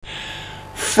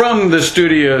from the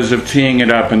studios of Teeing It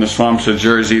Up in the swamps of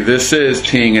Jersey. This is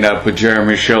Teeing It Up with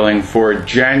Jeremy Schilling for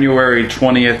January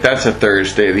 20th. That's a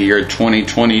Thursday, the year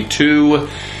 2022.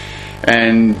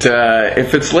 And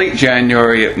if it's late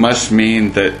January, it must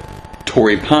mean that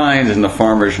Torrey Pines and the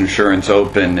Farmers Insurance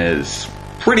Open is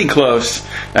pretty close.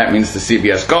 That means the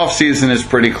CBS golf season is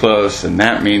pretty close, and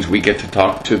that means we get to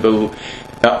talk to the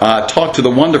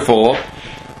wonderful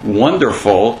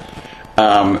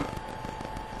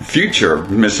future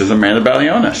Mrs. Amanda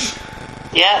Balionis.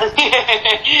 Yeah.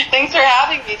 Thanks for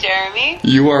having me, Jeremy.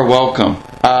 You are welcome.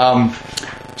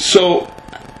 So,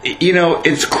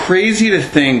 it's crazy to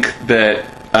think that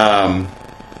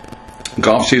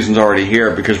golf season's already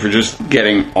here because we're just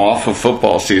getting off of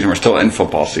football season. We're still in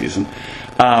football season.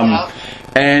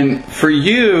 And for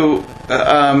you,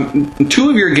 two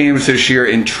of your games this year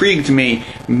intrigued me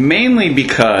mainly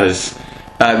because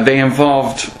they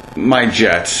involved my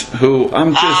Jets, who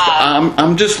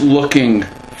I'm just looking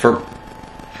for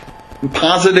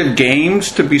positive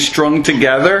games to be strung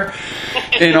together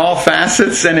in all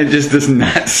facets, and it just does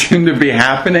not seem to be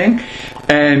happening.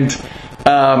 And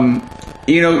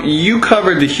you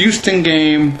covered the Houston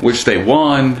game, which they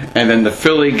won, and then the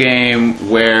Philly game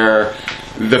where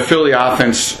the Philly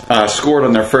offense scored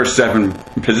on their first 7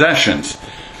 possessions.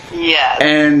 Yeah.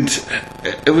 And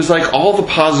it was like all the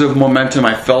positive momentum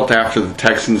I felt after the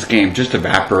Texans game just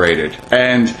evaporated.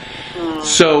 And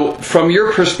so, from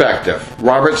your perspective,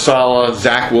 Robert Saleh,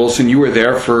 Zach Wilson, you were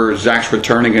there for Zach's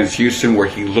return against Houston where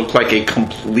he looked like a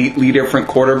completely different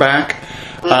quarterback.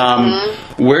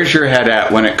 Where's your head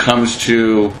at when it comes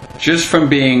to, just from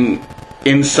being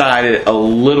inside it a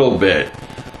little bit,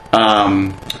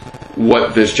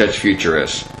 what this Jets future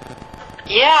is?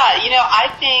 Yeah,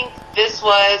 I think this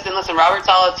was, and listen, Robert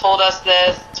Saleh told us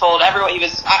this, told everyone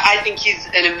I think he's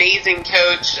an amazing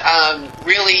coach,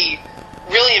 really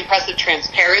impressive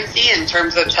transparency in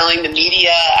terms of telling the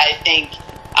media, I think,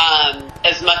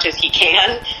 as much as he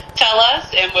can tell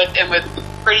us, and with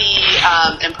pretty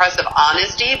impressive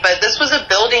honesty. But this was a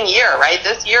building year, right?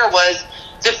 This year was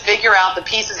to figure out the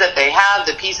pieces that they have,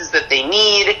 the pieces that they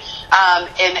need,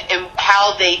 and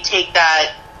how they take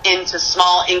that into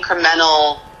small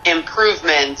incremental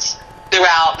improvements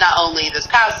throughout not only this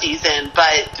past season,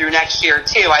 but through next year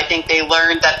too. I think they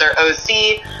learned that their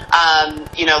OC,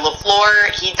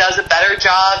 LaFleur, he does a better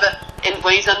job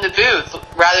when he's in the booth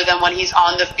rather than when he's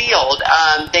on the field.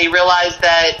 They realized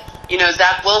that,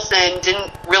 Zach Wilson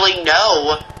didn't really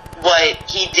know what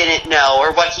he didn't know or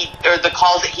or the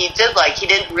calls that he did like.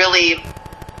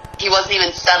 He wasn't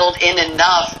even settled in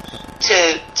enough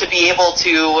to be able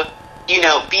to,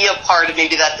 be a part of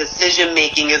maybe that decision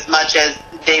making as much as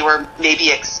they were maybe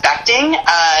expecting,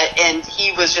 and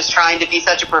he was just trying to be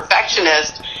such a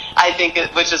perfectionist, I think,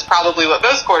 which is probably what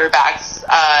most quarterbacks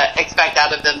expect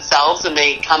out of themselves when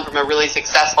they come from a really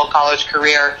successful college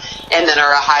career and then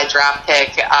are a high draft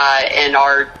pick and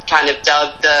are kind of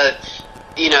dubbed the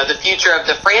future of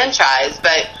the franchise.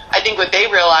 But I think what they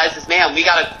realize is, man, we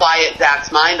got to quiet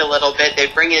Zach's mind a little bit. They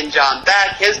bring in John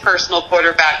Beck, his personal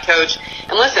quarterback coach.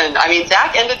 And listen,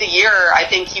 Zach ended the year, I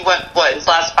think he went, his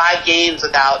last 5 games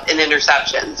without an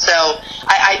interception. So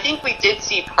I think we did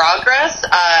see progress.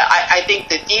 I think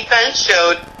the defense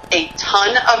showed a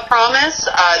ton of promise.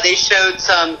 They showed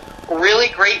some really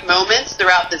great moments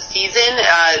throughout the season.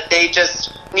 They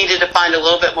just needed to find a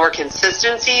little bit more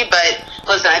consistency. But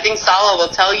listen, I think Saleh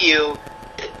will tell you,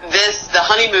 the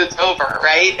honeymoon's over,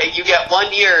 right? You get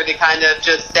 1 year to kind of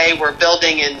just say we're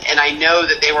building, and I know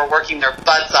that they were working their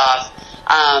butts off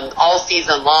all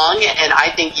season long, and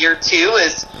I think year 2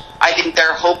 is, I think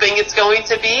they're hoping it's going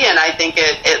to be, and I think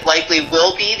it likely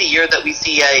will be the year that we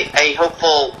see a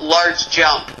hopeful large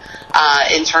jump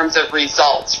in terms of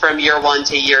results from year 1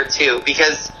 to year 2,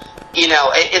 because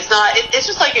it's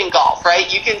just like in golf,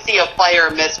 right? You can see a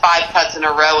player miss 5 putts in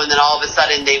a row and then all of a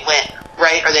sudden they win,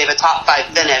 right? Or they have a top 5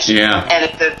 finish. Yeah. And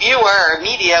if the viewer or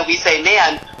media, we say,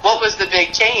 man, what was the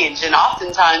big change? And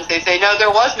oftentimes they say, no,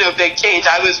 there was no big change.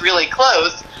 I was really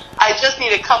close. I just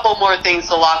need a couple more things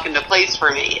to lock into place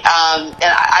for me. And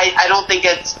I don't think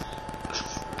it's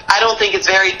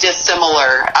very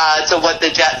dissimilar to what the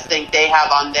Jets think they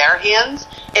have on their hands.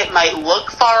 It might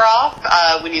look far off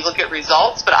when you look at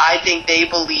results, but I think they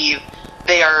believe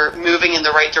they are moving in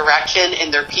the right direction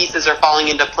and their pieces are falling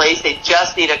into place. They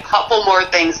just need a couple more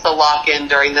things to lock in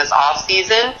during this off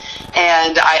season,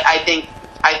 and I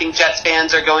think Jets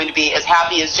fans are going to be as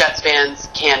happy as Jets fans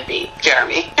can be.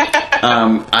 Jeremy.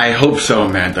 I hope so,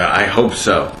 Amanda. I hope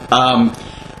so.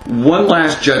 One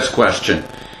last Jets question.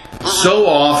 So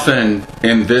often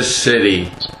in this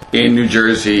city, in New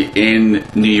Jersey, in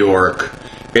New York,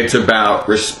 it's about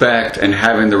respect and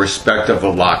having the respect of the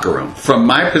locker room. From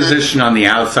my position on the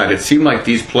outside, it seemed like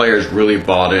these players really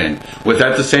bought in. Was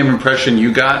that the same impression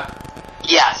you got?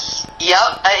 Yes.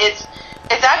 Yep.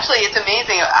 It's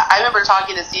amazing. I remember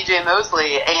talking to C.J.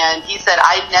 Mosley, and he said,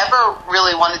 I never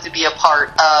really wanted to be a part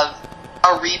of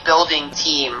a rebuilding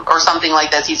team or something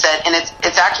like this. He said, and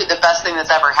it's actually the best thing that's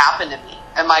ever happened to me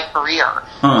in my career.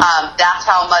 That's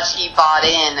how much he bought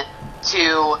in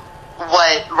to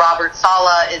what Robert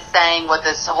Saleh is saying, what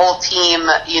this whole team,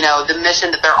 the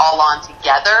mission that they're all on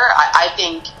together. I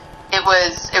think it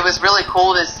was really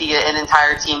cool to see an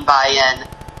entire team buy in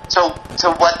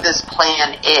to what this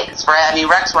plan is, right? I mean,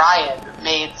 Rex Ryan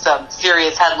made some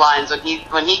serious headlines when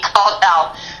he called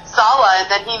out Saleh,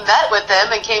 and then he met with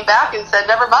him and came back and said,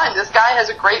 never mind, this guy has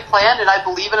a great plan and I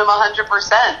believe in him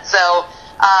 100%. So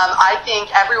I think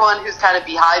everyone who's kind of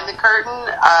behind the curtain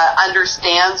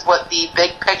understands what the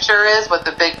big picture is, what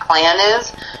the big plan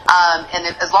is. And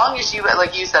as long as you,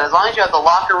 like you said, as long as you have the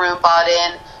locker room bought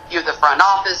in, you have the front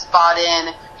office bought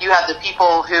in, you have the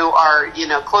people who are,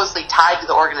 closely tied to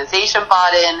the organization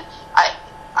bought in,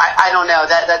 I don't know.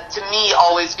 That to me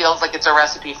always feels like it's a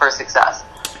recipe for success.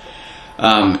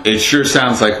 It sure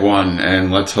sounds like one,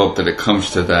 and let's hope that it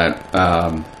comes to that.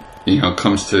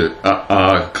 Comes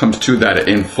to that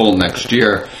in full next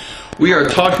year. We are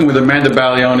talking with Amanda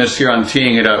Balionis here on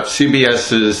Teeing It Up.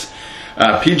 CBS's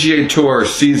PGA Tour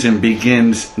season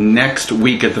begins next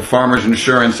week at the Farmers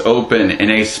Insurance Open in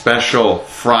a special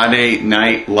Friday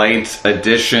Night Lights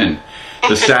edition.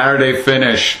 The Saturday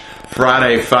finish,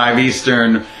 Friday 5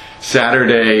 Eastern,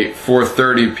 Saturday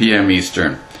 4:30 p.m.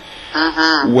 Eastern.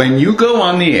 When you go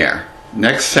on the air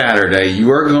next Saturday,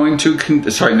 you are going to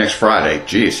next Friday,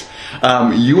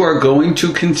 you are going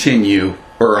to continue,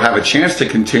 or have a chance to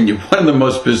continue, one of the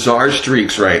most bizarre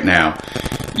streaks right now.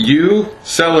 You,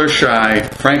 Seller Shy,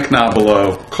 Frank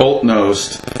Nobilo, Colt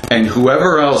Knost, and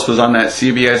whoever else was on that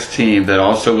CBS team that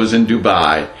also was in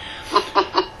Dubai,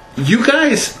 you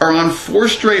guys are on 4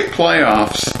 straight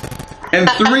playoffs and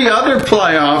 3 other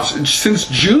playoffs since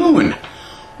June.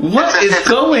 What is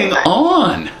going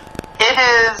on? It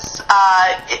is,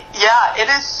 it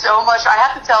is so much. I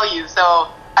have to tell you, so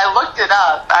I looked it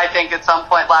up, I think, at some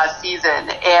point last season,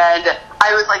 and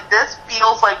I was like, this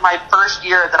feels like my first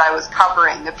year that I was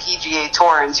covering the PGA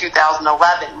Tour in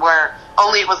 2011, where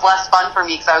only it was less fun for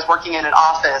me because I was working in an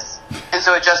office, and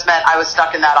so it just meant I was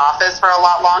stuck in that office for a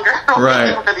lot longer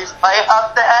waiting for these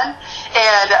playoffs to end.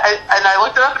 And I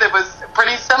looked it up, and it was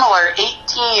pretty similar.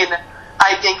 18,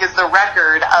 I think, is the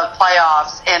record of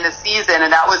playoffs in a season,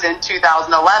 and that was in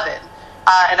 2011.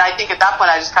 And I think at that point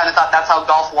I just kind of thought that's how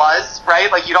golf was, right?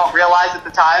 Like, you don't realize at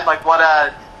the time, like, what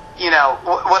a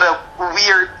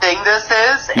weird thing this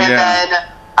is. And then,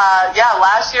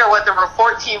 last year there were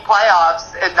 14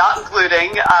 playoffs, and not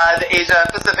including the Asia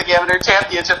Pacific Amateur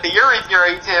Championship that you're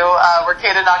referring to, where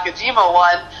Keita Nakajima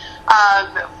won.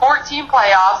 14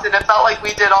 playoffs, and it felt like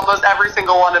we did almost every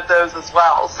single one of those as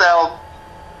well. So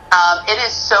it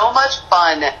is so much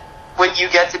fun when you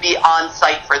get to be on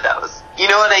site for those. You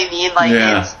know what I mean? Like,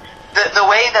 it's the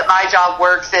way that my job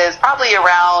works is probably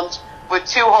around with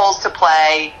 2 holes to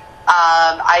play.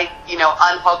 I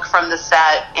unhook from the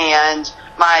set, and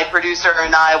my producer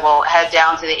and I will head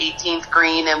down to the 18th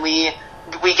green, and we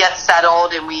get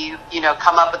settled, and we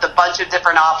come up with a bunch of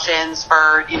different options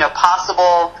for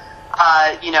possible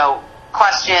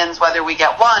questions, whether we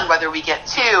get 1, whether we get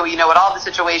 2, what all the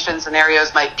situation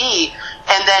scenarios might be,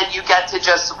 and then you get to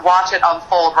just watch it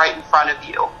unfold right in front of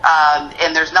you,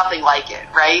 and there's nothing like it,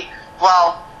 right?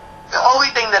 Well, the only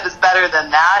thing that is better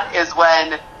than that is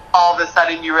when all of a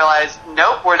sudden you realize,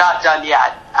 nope, we're not done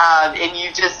yet, and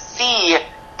you just see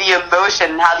the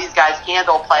emotion and how these guys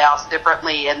handle playoffs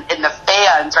differently, and the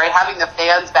fans, right? Having the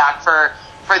fans back for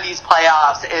these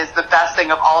playoffs is the best thing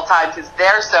of all time because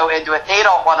they're so into it. They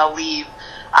don't want to leave.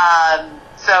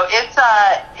 So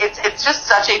it's just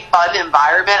such a fun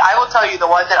environment. I will tell you, the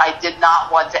one that I did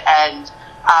not want to end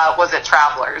was at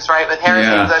Travelers, right? With Harris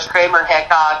English, Kramer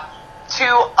Hickok, two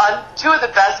of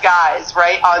the best guys,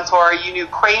 right, on tour. You knew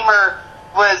Kramer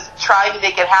was trying to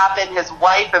make it happen. His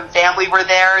wife and family were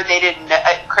there.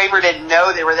 Kramer didn't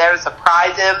know they were there to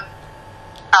surprise him.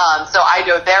 So I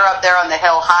know they're up there on the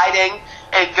hill hiding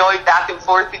and going back and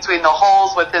forth between the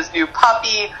holes with his new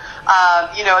puppy.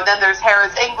 And then there's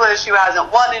Harris English, who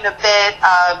hasn't won in a bit,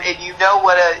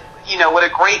 and what a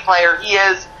great player he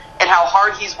is, and how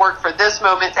hard he's worked for this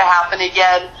moment to happen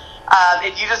again.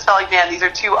 And you just felt like, man, these are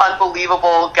 2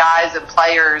 unbelievable guys and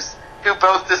players who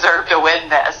both deserve to win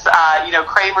this.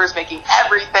 Kramer's making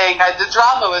everything. The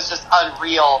drama was just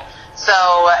unreal. So,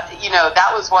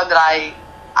 that was one that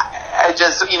I I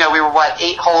just, we were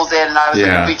 8 holes in,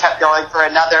 and we kept going for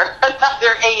another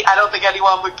 8. I don't think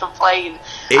anyone would complain.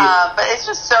 But it's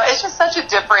just such a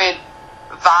different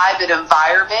vibe and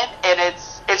environment, and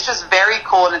it's just very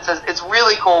cool, and it's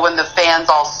really cool when the fans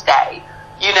all stay.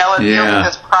 It feels like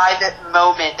this private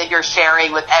moment that you're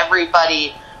sharing with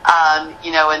everybody,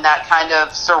 in that kind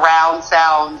of surround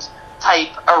sound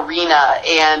type arena,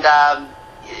 and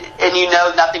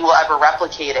nothing will ever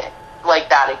replicate it like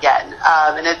that again.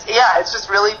 And it's just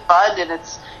really fun, and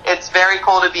it's very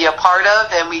cool to be a part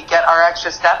of, and we get our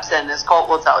extra steps in, as Colt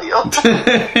will tell you.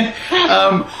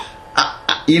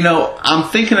 I'm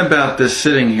thinking about this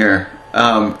sitting here.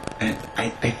 And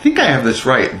I think I have this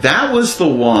right. That was the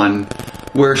one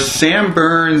where Sam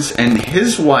Burns and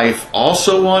his wife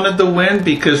also wanted to win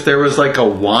because there was like a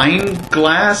wine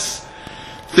glass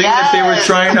thing that they were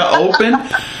trying to open.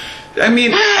 I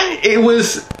mean,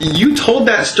 you told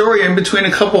that story in between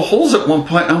a couple holes at one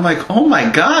point. I'm like, oh my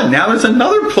God, now there's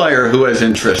another player who has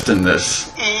interest in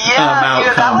this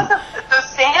outcome. So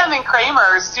Sam and Kramer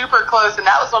are super close, and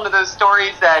that was one of those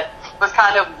stories that was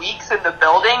kind of weeks in the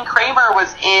building. Kramer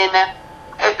was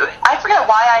I forget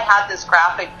why I had this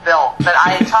graphic built, but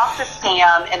I had talked to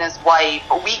Sam and his wife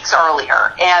weeks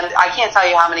earlier, and I can't tell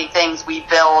you how many things we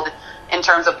build in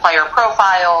terms of player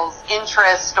profiles,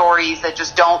 interest stories that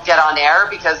just don't get on air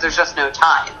because there's just no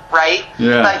time, right?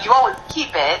 Yeah. But you always keep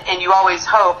it, and you always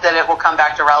hope that it will come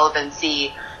back to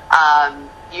relevancy,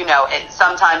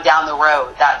 sometime down the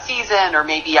road that season, or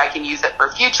maybe I can use it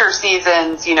for future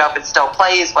seasons, if it still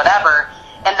plays, whatever.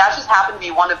 And that just happened to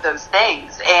be one of those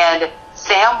things. And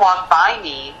Sam walked by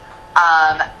me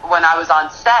when I was on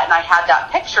set, and I had that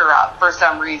picture up for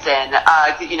some reason,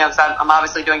 because I'm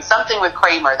obviously doing something with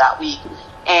Kramer that week.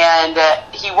 And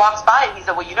he walks by and he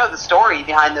said, well, you know the story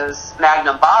behind those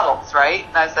Magnum bottles, right?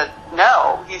 And I said,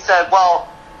 no. He said, well,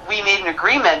 we made an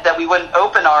agreement that we wouldn't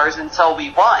open ours until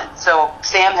we won. So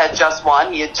Sam had just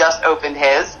won. He had just opened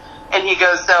his. And he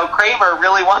goes, so Kramer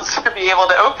really wants to be able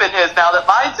to open his now that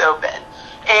mine's open.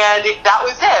 And that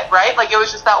was it, right? Like, it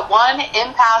was just that one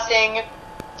in-passing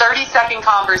 30-second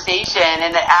conversation,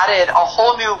 and it added a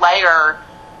whole new layer,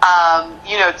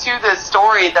 to this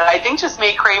story that I think just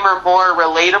made Kramer more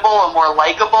relatable and more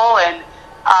likable. And,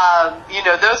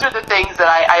 those are the things that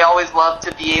I always love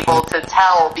to be able to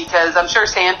tell, because I'm sure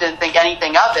Sam didn't think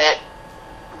anything of it.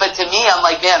 But to me, I'm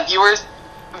like, man, viewers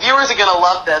are going to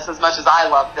love this as much as I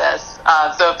love this.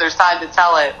 So if there's time to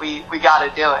tell it, we got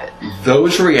to do it.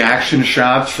 Those reaction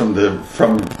shots from the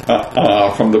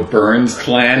Burns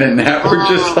clan and that were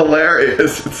just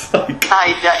hilarious. It's like,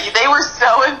 I know, they were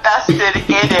so invested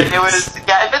in it. It was,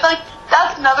 but like,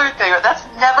 that's another thing. That's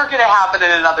never going to happen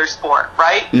in another sport,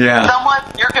 right? Yeah. Someone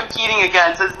you're competing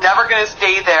against is never going to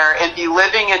stay there and be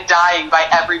living and dying by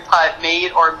every putt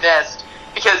made or missed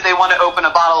because they want to open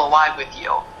a bottle of wine with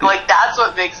you. Like, that's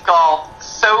what makes golf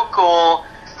so cool.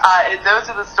 And those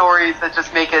are the stories that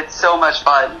just make it so much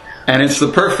fun. And it's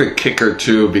the perfect kicker,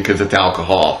 too, because it's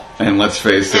alcohol. And let's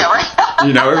face it,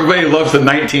 everybody loves the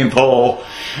 19th hole.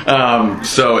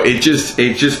 So it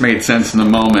just made sense in the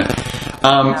moment.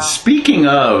 Speaking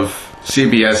of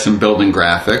CBS and building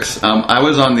graphics, I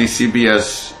was on the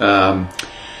CBS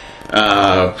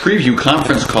preview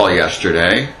conference call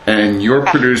yesterday, and your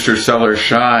producer, Seller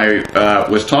Shy,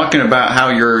 was talking about how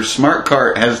your smart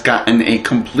cart has gotten a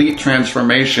complete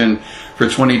transformation for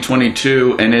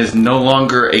 2022 and is no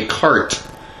longer a cart.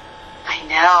 I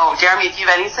know. Jeremy, if you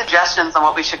have any suggestions on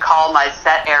what we should call my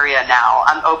set area now,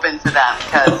 I'm open to them,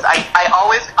 because I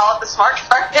always call it the smart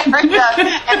cart area,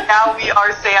 and now we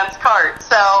are Sam's cart.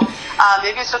 So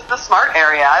maybe it's just the smart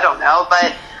area. I don't know.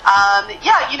 But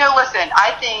listen,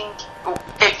 I think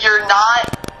if you're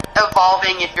not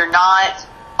evolving, if you're not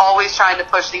always trying to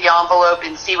push the envelope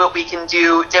and see what we can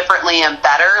do differently and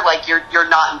better, like you're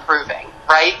not improving,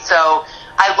 right? So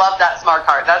I love that smart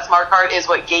cart. That smart cart is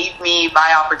what gave me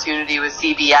my opportunity with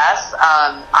CBS.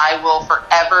 I will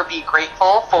forever be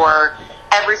grateful for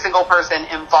every single person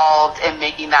involved in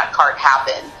making that cart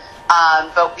happen.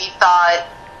 But we thought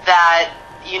that,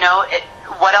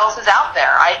 what else is out there?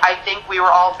 I think we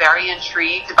were all very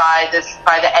intrigued by the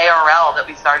ARL that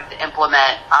we started to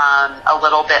implement a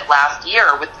little bit last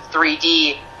year with the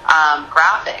 3D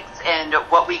graphics and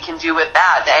what we can do with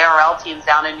that. The ARL team's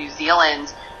down in New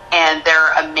Zealand, and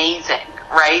they're amazing,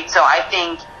 right? So I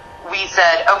think we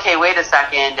said, okay, wait a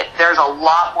second, there's a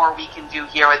lot more we can do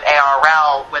here with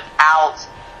ARL without,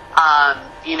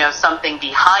 something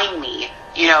behind me.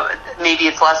 Maybe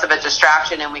it's less of a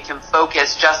distraction and we can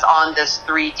focus just on this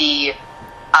 3D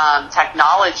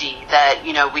technology that,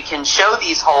 we can show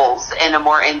these holes in a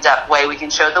more in-depth way. We can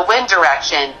show the wind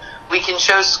direction. We can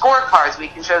show scorecards. We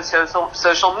can show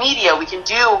social media. We can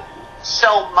do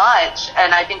so much,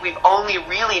 and I think we've only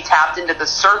really tapped into the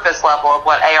surface level of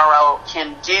what ARL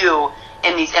can do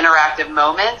in these interactive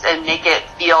moments and make it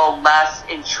feel less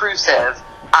intrusive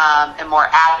and more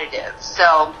additive.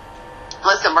 So,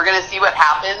 listen, we're going to see what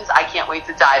happens. I can't wait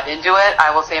to dive into it.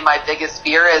 I will say my biggest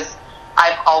fear is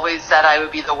I've always said I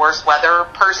would be the worst weather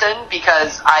person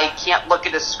because I can't look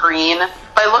at a screen.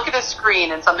 If I look at a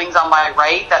screen and something's on my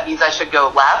right, that means I should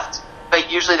go left. But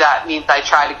usually that means I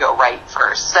try to go right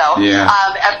first. So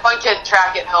everyone can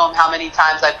track at home how many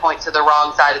times I point to the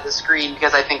wrong side of the screen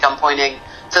because I think I'm pointing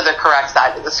to the correct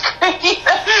side of the screen.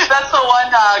 That's the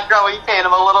one growing pain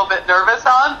I'm a little bit nervous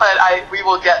on, but we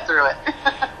will get through it.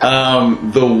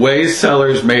 The way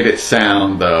Sellers made it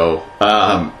sound, though,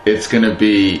 it's going to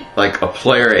be like a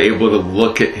player able to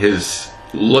look at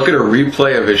a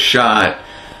replay of his shot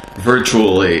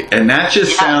virtually, and that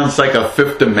just sounds like a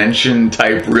Fifth Dimension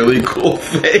type really cool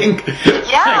thing.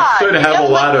 Yeah, could have a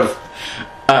lot of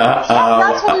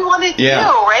that's what we want to do,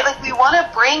 right? Like, we want to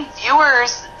bring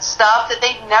viewers stuff that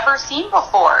they've never seen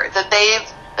before, that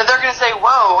they're going to say,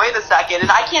 whoa, wait a second.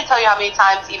 And I can't tell you how many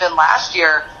times even last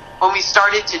year when we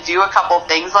started to do a couple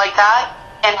things like that,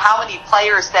 and how many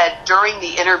players said during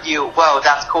the interview, whoa,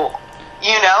 that's cool.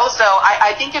 You know, so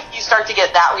I think if you start to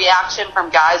get that reaction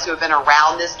from guys who have been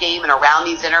around this game and around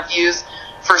these interviews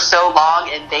for so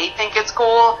long and they think it's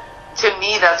cool, to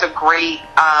me that's a great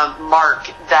mark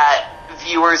that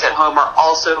viewers at home are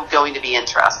also going to be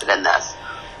interested in this.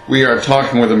 We are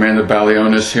talking with Amanda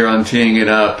Balionis here on Teeing It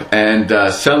Up, and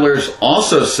Sellers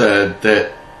also said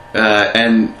that,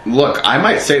 and look, I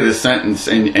might say this sentence,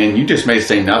 and you just may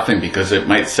say nothing because it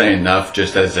might say enough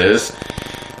just as is,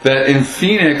 that in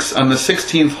Phoenix, on the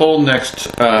 16th hole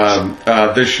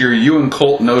this year, you and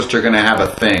Colt Knost are going to have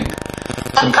a thing.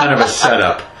 Some kind of a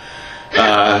setup.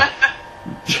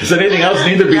 Does anything else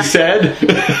need to be said?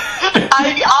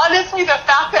 Honestly, the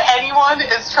fact that anyone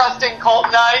is trusting Colt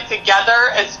and I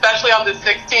together, especially on the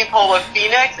 16th hole of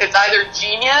Phoenix, it's either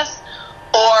genius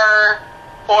or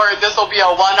this will be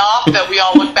a one-off that we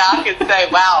all look back and say,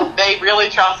 wow, they really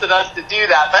trusted us to do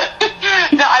that. But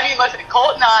no, I mean, listen,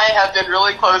 Colt and I have been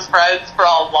really close friends for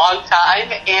a long time,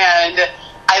 and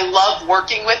I love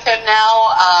working with him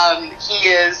now.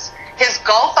 His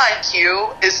golf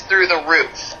IQ is through the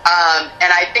roof. And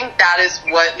I think that is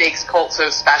what makes Colt so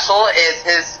special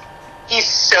is he's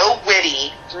so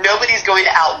witty. Nobody's going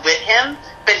to outwit him,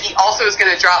 but he also is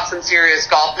going to drop some serious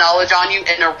golf knowledge on you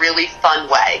in a really fun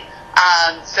way.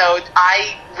 So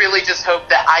I really just hope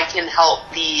that I can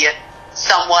help be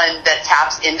someone that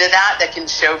taps into that can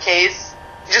showcase,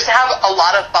 just have a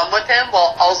lot of fun with him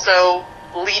while also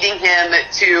leading him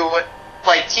to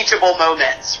like teachable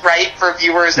moments, right, for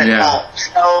viewers at home.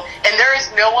 So, and there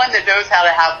is no one that knows how to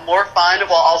have more fun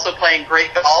while also playing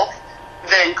great golf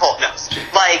than Colt Knost.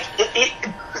 Like,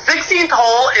 16th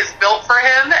hole is built for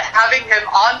him. Having him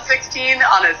on 16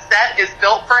 on a set is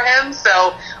built for him.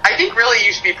 So I think really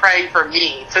you should be praying for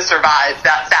me to survive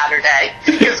that Saturday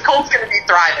because Colt's going to be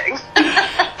thriving.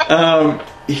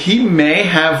 He may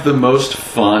have the most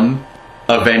fun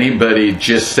of anybody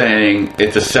just saying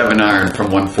it's a 7-iron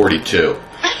from 142.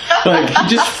 Like, he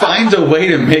just finds a way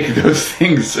to make those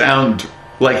things sound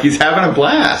like he's having a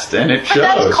blast, and it shows.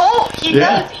 But that's Colt. He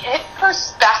does. His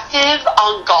perspective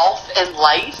on golf and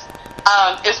life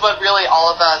is what really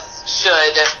all of us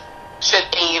should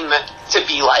aim to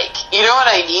be like. You know what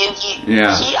I mean?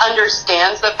 He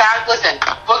understands the fact. Listen,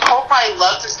 would Colt probably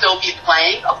love to still be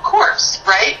playing? Of course,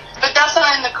 right? But that's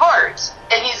not in the cards.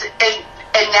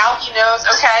 And now he knows,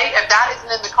 okay, if that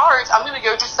isn't in the cards, I'm going to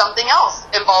go do something else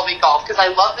involving golf because I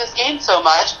love this game so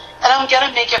much, and I'm going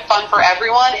to make it fun for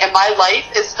everyone, and my life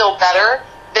is still better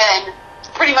than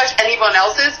pretty much anyone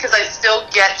else's because I still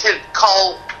get to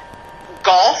call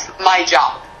golf my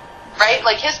job, right?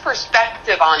 Like, his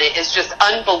perspective on it is just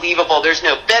unbelievable. There's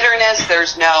no bitterness.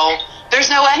 There's no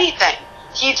anything.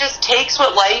 He just takes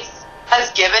what life has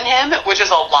given him, which is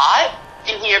a lot,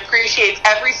 and he appreciates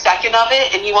every second of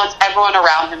it, and he wants everyone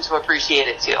around him to appreciate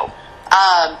it too.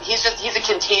 He's a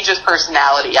contagious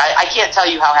personality. I can't tell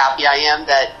you how happy I am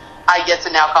that I get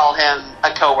to now call him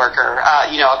a coworker,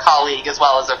 a colleague as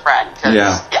well as a friend.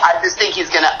 Because I just think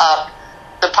he's going to up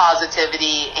the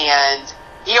positivity, and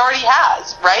he already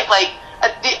has, right? Like,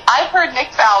 I've heard Nick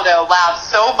Faldo laugh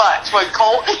so much when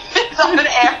Colt is on an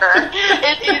air.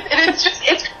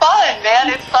 It's fun,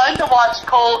 man. It's fun to watch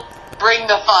Colt bring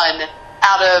the fun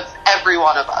out of every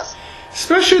one of us.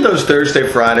 Especially those Thursday,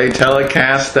 Friday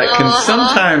telecasts that can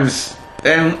sometimes,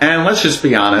 and let's just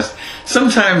be honest,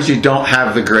 sometimes you don't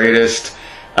have the greatest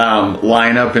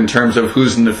lineup in terms of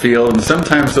who's in the field, and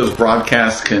sometimes those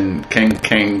broadcasts can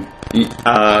kind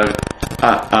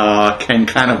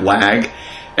of lag.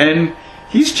 And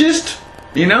he's just,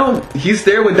 he's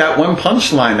there with that one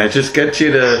punchline that just gets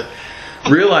you to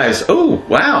realize, oh,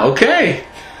 wow, okay.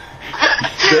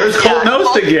 There's Colt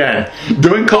Knost again,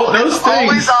 doing Colt Knost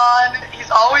things. He's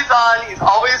always on. He's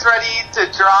always ready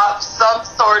to drop some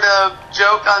sort of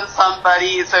joke on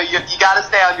somebody. So you got to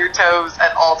stay on your toes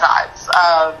at all times.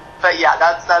 But yeah,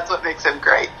 that's what makes him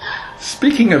great.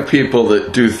 Speaking of people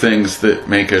that do things that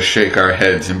make us shake our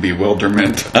heads in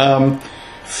bewilderment,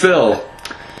 Phil,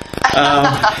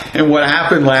 and what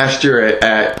happened last year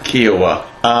at Kiowa.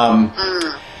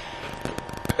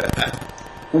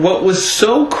 What was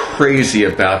so crazy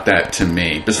about that to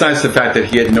me, besides the fact that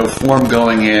he had no form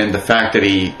going in, the fact that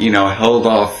he, held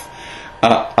off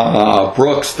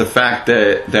Brooks, the fact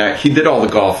that he did all the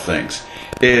golf things,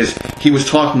 is he was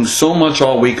talking so much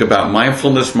all week about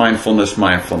mindfulness,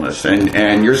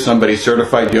 and you're somebody,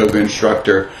 certified yoga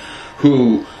instructor,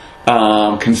 who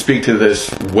can speak to this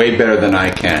way better than I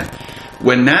can.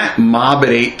 When that mob at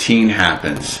 18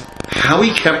 happens, how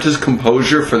he kept his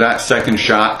composure for that second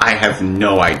shot, I have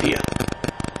no idea.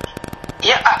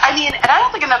 Yeah, I mean, and I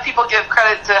don't think enough people give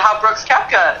credit to how Brooks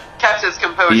Koepka kept his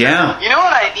composure. Yeah. You know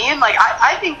what I mean? Like,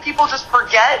 I think people just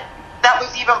forget that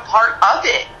was even part of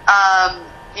it.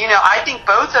 I think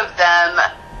both of them,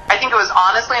 I think it was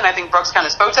honestly, and I think Brooks kind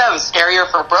of spoke to that, it was scarier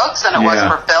for Brooks than it was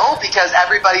for Phil, because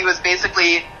everybody was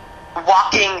basically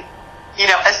walking,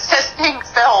 assisting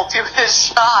Phil to his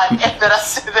shot and then up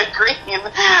to the green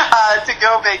to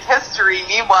go make history.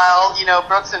 Meanwhile,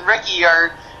 Brooks and Ricky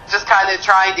are just kind of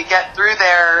trying to get through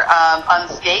there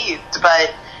unscathed.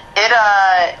 But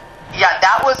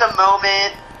that was a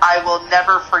moment I will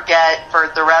never forget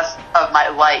for the rest of my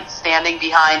life. Standing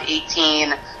behind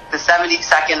 18, the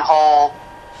 72nd hole,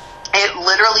 it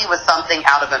literally was something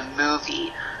out of a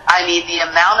movie. I mean, the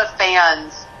amount of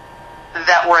fans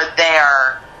that were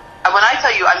there. When I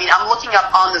tell you, I'm looking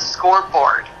up on the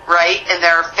scoreboard, right? And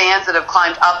there are fans that have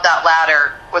climbed up that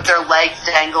ladder with their legs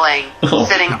dangling,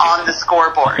 sitting on the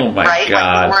scoreboard, right?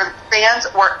 God. Like, fans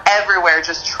were everywhere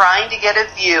just trying to get a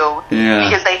view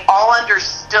because they all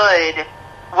understood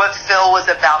what Phil was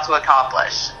about to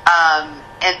accomplish.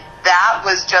 And that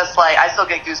was just like, I still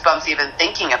get goosebumps even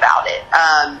thinking about it.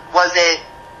 Was it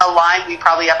a line we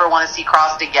probably ever want to see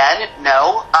crossed again?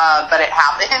 No, but it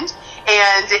happened.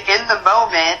 And in the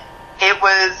moment, it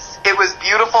was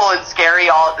beautiful and scary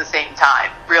all at the same time,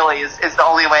 really, is the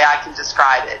only way I can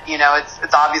describe it.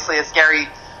 It's obviously a scary,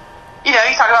 you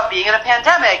talk about being in a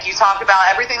pandemic, you talk about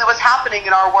everything that was happening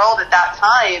in our world at that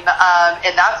time,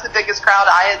 and that's the biggest crowd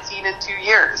I had seen in 2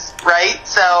 years, right?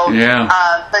 So,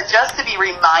 but just to be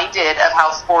reminded of how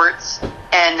sports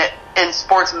and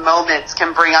sports moments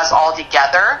can bring us all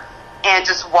together, and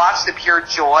just watch the pure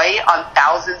joy on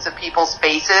thousands of people's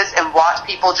faces and watch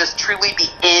people just truly be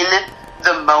in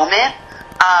the moment.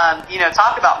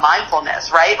 Talk about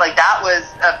mindfulness, right? Like, that was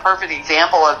a perfect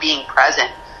example of being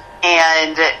present.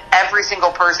 And every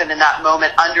single person in that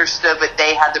moment understood what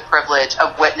they had the privilege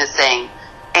of witnessing.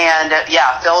 And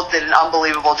Phil did an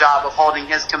unbelievable job of holding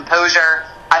his composure.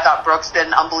 I thought Brooks did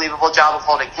an unbelievable job of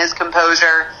holding his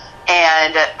composure.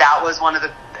 And that was one of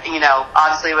the,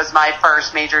 obviously it was my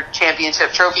first major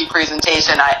championship trophy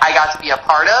presentation I got to be a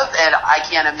part of, and I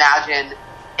can't imagine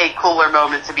a cooler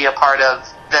moment to be a part of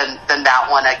than that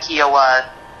one at Kiowa,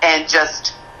 and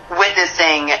just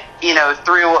witnessing,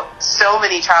 through so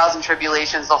many trials and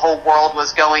tribulations the whole world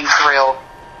was going through,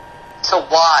 to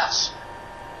watch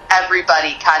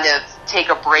everybody kind of take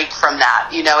a break from that.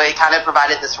 It kind of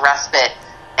provided this respite,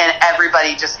 and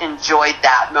everybody just enjoyed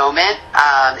that moment.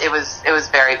 It was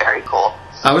very, very cool.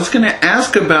 I was going to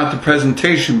ask about the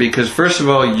presentation because, first of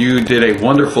all, you did a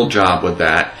wonderful job with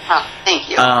that. Oh, thank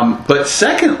you. But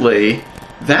secondly,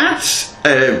 that's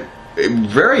a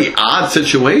very odd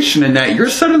situation in that you're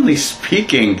suddenly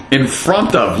speaking in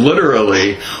front of,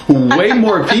 literally, way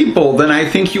more people than I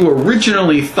think you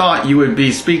originally thought you would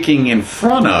be speaking in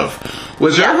front of.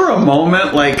 Was there ever a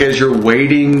moment, like, as you're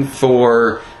waiting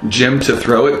for Jim to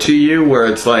throw it to you, where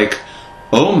it's like,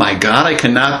 oh my God, I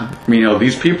cannot,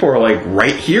 these people are like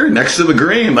right here next to the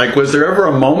green. Like, was there ever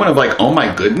a moment of like, oh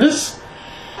my goodness?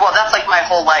 Well, that's like my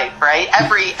whole life, right?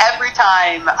 Every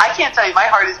time, I can't tell you, my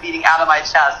heart is beating out of my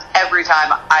chest every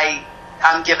time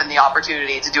I'm given the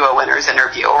opportunity to do a winner's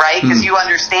interview, right? Because you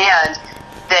understand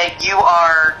that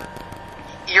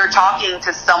you're talking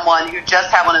to someone who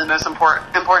just had one of the most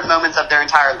important moments of their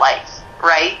entire life,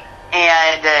 right?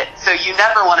 And so you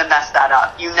never want to mess that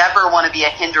up. You never want to be a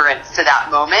hindrance to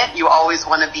that moment. You always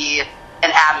want to be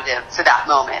an additive to that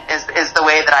moment is the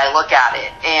way that I look at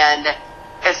it. And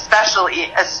especially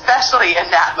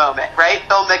in that moment, right?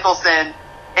 Phil Mickelson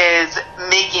is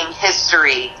making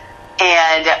history,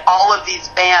 and all of these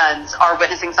fans are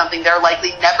witnessing something they're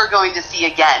likely never going to see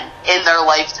again in their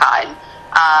lifetime.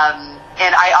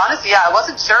 And I honestly, I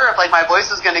wasn't sure if like my voice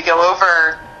was going to go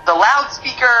over the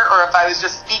loudspeaker or if I was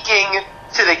just speaking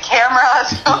to the camera.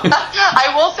 So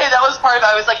I will say that was part of it.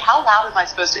 I was like, how loud am I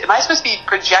supposed to be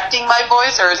projecting my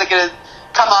voice, or is it going to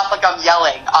come off like I'm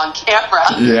yelling on camera?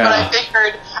 Yeah. But I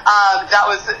figured that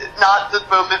was not the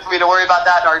moment for me to worry about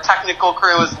that. Our technical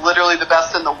crew is literally the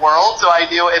best in the world, so I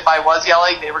knew if I was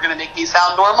yelling, they were going to make me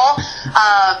sound normal.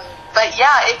 But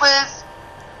yeah, it was,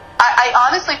 I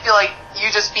honestly feel like you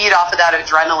just feed off of that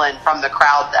adrenaline from the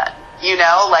crowd then. You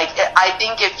know, like, I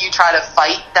think if you try to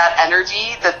fight that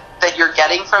energy that you're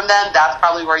getting from them, that's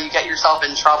probably where you get yourself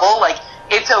in trouble. Like,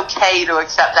 it's okay to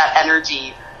accept that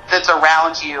energy that's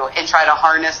around you and try to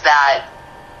harness that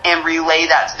and relay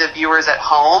that to the viewers at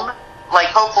home. Like,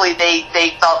 hopefully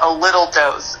they felt a little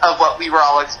dose of what we were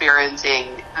all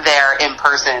experiencing there in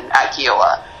person at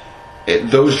Kiawah.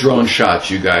 Those drone shots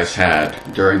you guys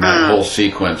had during that whole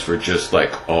sequence were just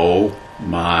like, oh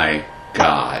my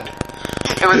God.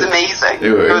 It was amazing.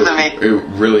 It was amazing. It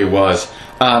really was.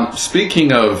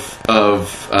 Speaking of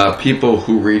people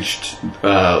who reached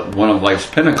one of life's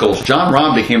pinnacles, Jon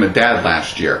Rahm became a dad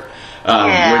last year,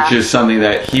 which is something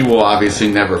that he will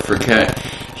obviously never forget.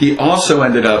 He also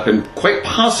ended up in quite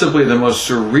possibly the most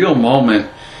surreal moment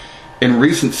in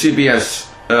recent CBS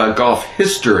golf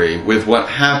history with what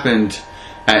happened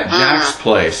at Jack's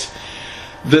place.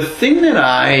 The thing that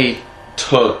I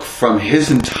took from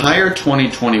his entire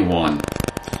 2021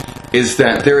 is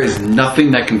that there is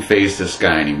nothing that can faze this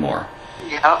guy anymore.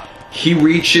 Yep. He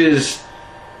reaches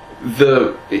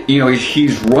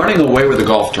he's running away with the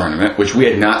golf tournament, which we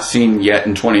had not seen yet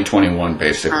in 2021,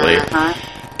 basically.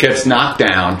 Gets knocked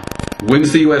down,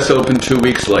 wins the U.S. Open 2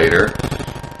 weeks later,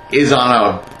 is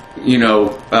on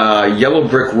a yellow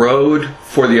brick road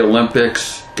for the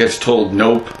Olympics, gets told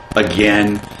nope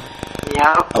again.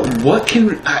 Yeah.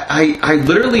 I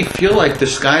literally feel like the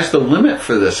sky's the limit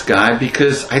for this guy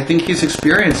because I think he's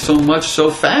experienced so much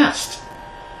so fast.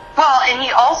 Well, and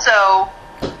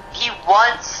he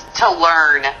wants to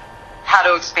learn how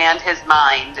to expand his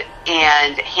mind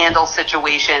and handle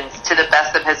situations to the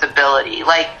best of his ability.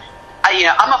 Like,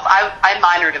 I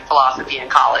minored in philosophy in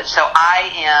college, so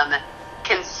I am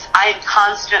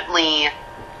constantly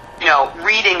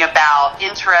reading about,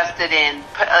 interested in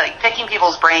picking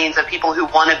people's brains of people who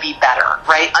want to be better,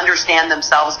 right? Understand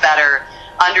themselves better,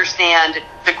 understand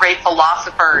the great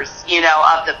philosophers,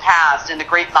 of the past and the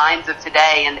great minds of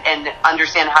today, and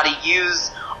understand how to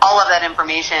use all of that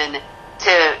information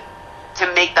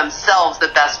to make themselves the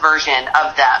best version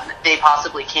of them they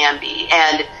possibly can be.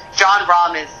 And Jon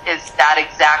Rahm is that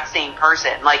exact same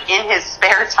person. Like, in his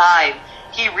spare time,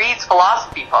 he reads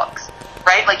philosophy books.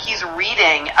 Right? Like, he's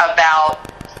reading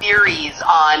about theories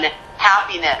on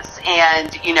happiness and,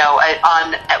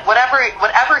 on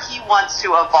whatever he wants to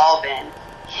evolve in.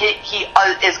 He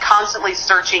is constantly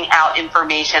searching out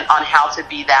information on how to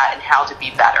be that and how to be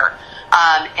better.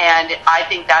 And I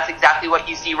think that's exactly what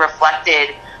you see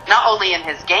reflected not only in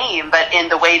his game, but in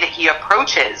the way that he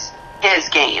approaches his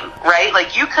game, right?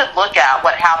 Like, you could look at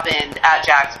what happened at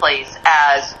Jack's place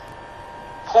as,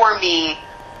 poor me,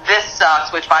 this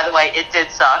sucks, which, by the way, it did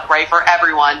suck, right, for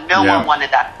everyone. No one wanted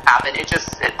that to happen.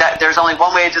 There's only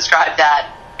one way to describe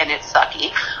that, and it's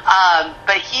sucky.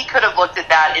 But he could have looked at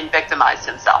that and victimized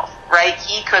himself, right?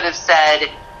 He could have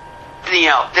said,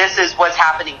 this is what's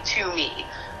happening to me.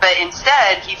 But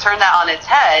instead, he turned that on its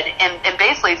head and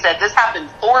basically said, this happened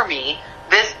for me.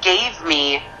 This gave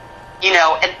me,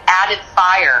 an added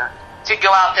fire to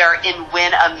go out there and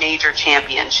win a major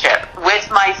championship with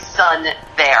my son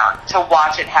there to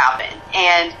watch it happen.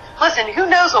 And listen, who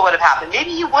knows what would have happened?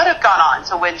 Maybe he would have gone on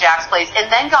to win Jack's place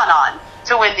and then gone on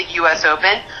to win the U.S.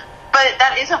 Open. But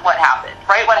that isn't what happened,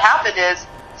 right? What happened is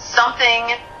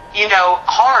something,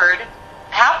 hard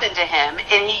happened to him,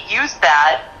 and he used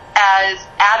that as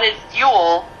added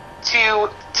fuel to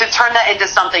turn that into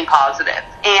something positive.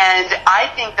 And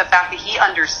I think the fact that he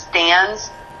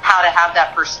understands how to have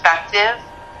that perspective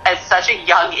at such a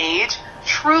young age,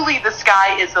 truly the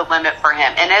sky is the limit for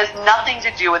him. And it has nothing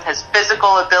to do with his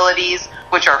physical abilities,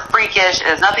 which are freakish. It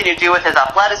has nothing to do with his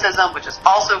athleticism, which is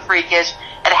also freakish.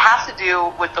 It has to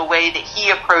do with the way that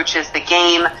he approaches the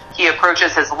game, he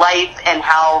approaches his life, and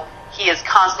how he is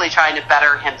constantly trying to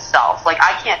better himself. Like,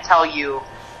 I can't tell you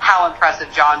how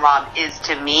impressive Jon Rahm is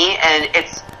to me, and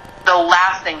it's the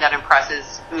last thing that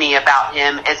impresses me about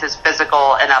him is his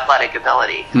physical and athletic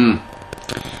ability.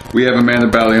 We have Amanda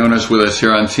Balionis with us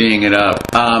here on Teeing It Up.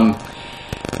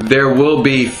 There will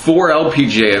be 4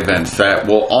 LPGA events that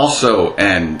will also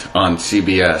end on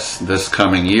CBS this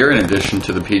coming year, in addition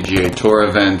to the PGA Tour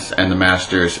events and the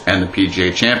Masters and the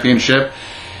PGA Championship.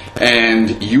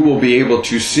 And you will be able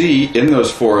to see in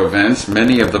those 4 events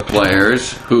many of the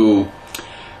players who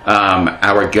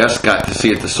our guest got to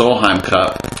see at the Solheim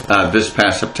Cup this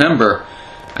past September.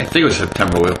 I think it was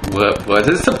September. Was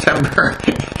it September?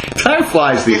 Time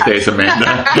flies these days,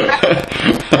 Amanda.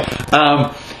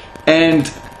 And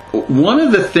one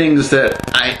of the things that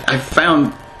I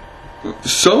found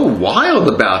so wild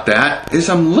about that is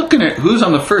I'm looking at who's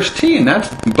on the first tee, and that's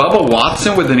Bubba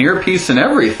Watson with an earpiece and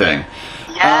everything.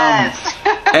 Yes.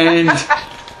 And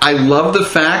I love the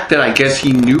fact that I guess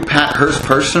he knew Pat Hurst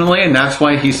personally, and that's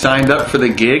why he signed up for the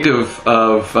gig of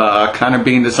kind of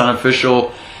being this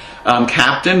unofficial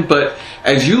captain. But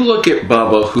as you look at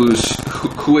Bubba,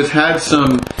 who has had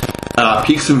some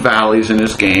peaks and valleys in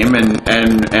his game,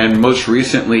 and most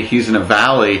recently he's in a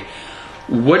valley,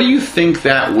 what do you think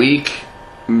that week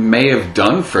may have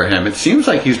done for him? It seems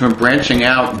like he's been branching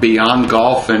out beyond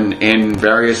golf and in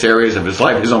various areas of his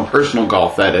life, his own personal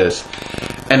golf, that is.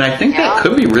 And I think that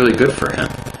could be really good for him.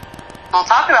 Well,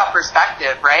 talk about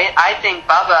perspective, right? I think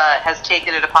Bubba has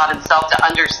taken it upon himself to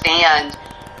understand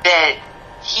that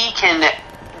he can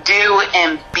do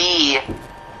and be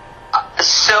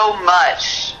so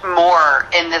much more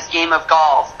in this game of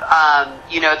golf,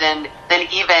 than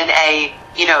even a,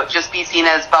 just be seen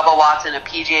as Bubba Watson, a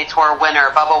PGA Tour winner,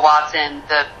 Bubba Watson,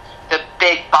 the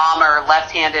big bomber,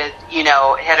 left-handed,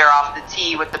 hitter off the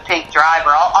tee with the pink driver.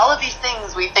 All of these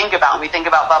things we think about when we think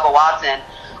about Bubba Watson.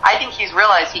 I think he's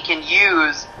realized he can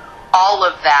use all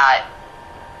of that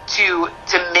to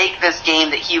make this game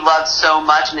that he loves so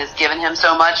much and has given him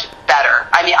so much better.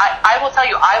 I mean, I will tell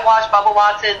you, I watched Bubba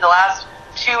Watson the last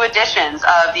 2 editions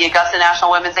of the Augusta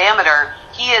National Women's Amateur.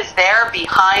 He is there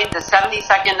behind the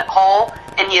 72nd hole,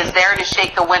 and he is there to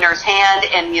shake the winner's hand,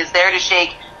 and he is there to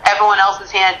shake everyone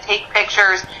else's hand, take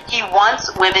pictures. He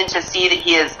wants women to see that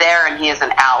he is there and he is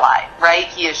an ally, right?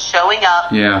 He is showing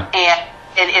up, and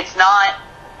it's not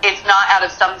out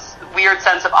of some weird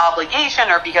sense of obligation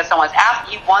or because someone's asked.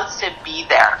 He wants to be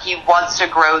there. He wants to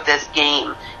grow this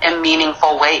game in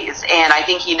meaningful ways. And I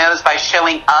think he knows by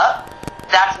showing up,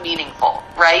 that's meaningful,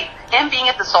 right? Him being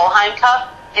at the Solheim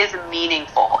Cup is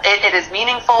meaningful. It is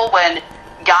meaningful when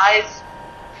guys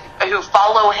who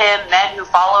follow him, men who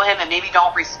follow him and maybe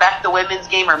don't respect the women's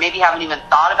game or maybe haven't even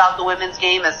thought about the women's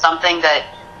game as something that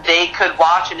they could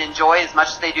watch and enjoy as much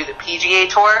as they do the PGA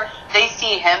Tour, they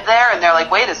see him there and they're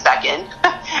like, wait a second,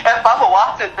 if Bubba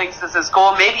Watson thinks this is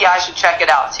cool, maybe I should check it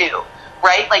out too,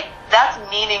 right? Like, that's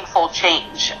meaningful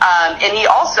change. And he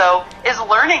also is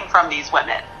learning from these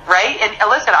women, right? And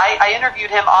listen, I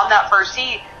interviewed him on that first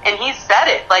tee, and he said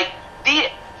it, like,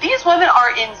 these women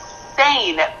are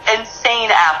insane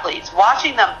athletes.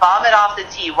 Watching them bomb it off the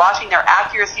tee, watching their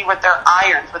accuracy with their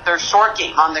irons, with their short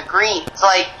game on the greens,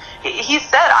 like, he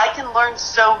said, I can learn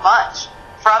so much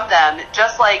from them,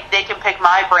 just like they can pick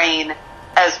my brain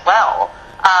as well.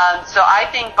 So I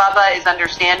think Bubba is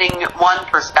understanding one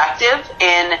perspective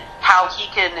in how he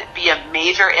can be a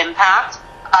major impact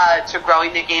to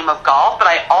growing the game of golf, but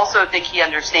I also think he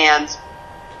understands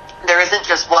there isn't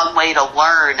just one way to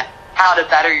learn how to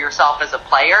better yourself as a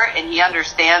player, and he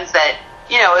understands that,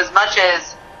 as much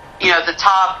as, the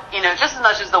top, just as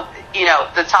much as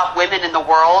the top women in the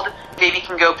world maybe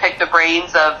can go pick the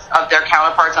brains of their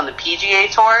counterparts on the PGA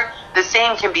Tour, the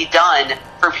same can be done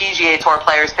for PGA Tour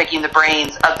players picking the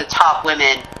brains of the top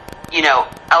women,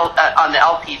 on the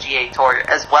LPGA Tour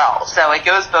as well. So it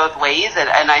goes both ways,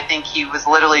 and I think he was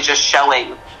literally just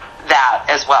showing that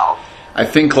as well. I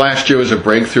think last year was a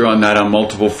breakthrough on that on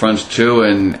multiple fronts too,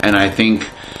 and I think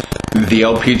the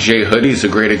LPGA hoodie is a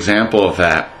great example of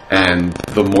that. And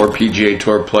the more PGA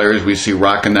Tour players we see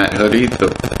rocking that hoodie,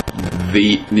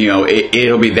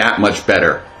 it'll be that much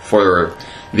better for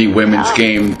the women's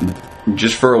game,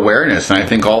 just for awareness. And I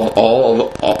think all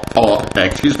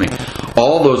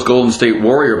those Golden State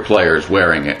Warrior players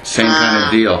wearing it, same kind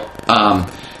of deal.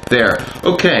 There,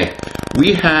 okay,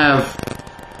 we have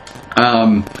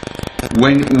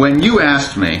when you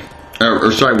asked me,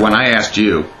 when I asked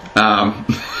you.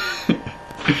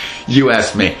 You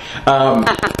asked me.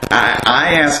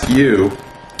 I asked you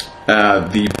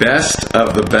the best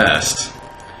of the best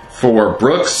for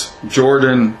Brooks,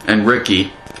 Jordan, and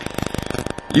Ricky.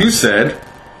 You said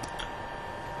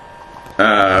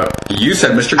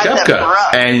Mr.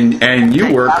 Koepka, and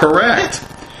you were correct.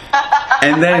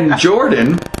 And then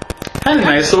Jordan had a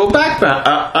nice little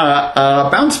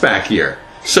bounce back here.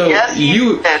 So yes,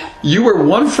 you were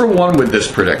 1 for 1 with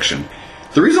this prediction.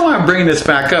 The reason why I'm bringing this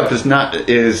back up is not to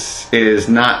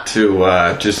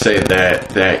just say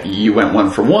that you went 1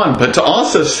 for 1, but to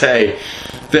also say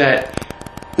that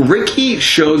Ricky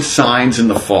showed signs in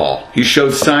the fall. He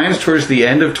showed signs towards the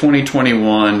end of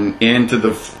 2021 into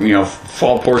the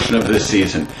fall portion of this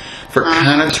season for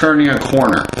kind of turning a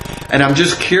corner. And I'm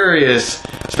just curious,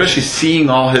 especially seeing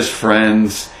all his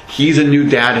friends. He's a new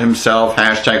dad himself.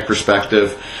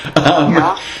 #perspective.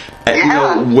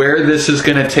 Where this is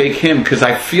going to take him, because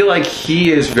I feel like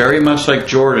he is very much like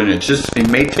Jordan. It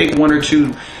may take 1 or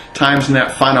 2 times in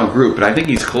that final group, but I think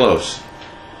he's close.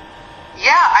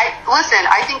 Yeah,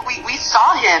 I think we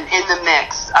saw him in the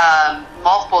mix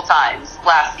multiple times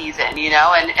last season, and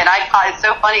it's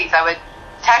so funny because I would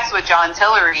text with John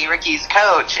Tillery, Ricky's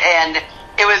coach, and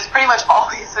it was pretty much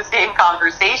always the same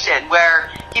conversation where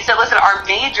he said, listen, our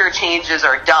major changes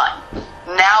are done.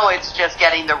 Now it's just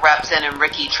getting the reps in and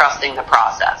Ricky trusting the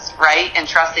process, right? And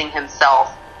trusting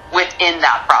himself within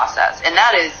that process. And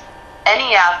that is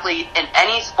any athlete in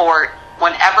any sport,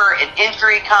 whenever an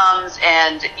injury comes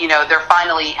and, they're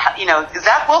finally,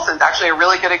 Zach Wilson's actually a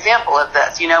really good example of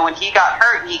this. When he got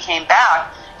hurt and he came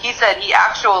back, he said he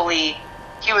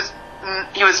was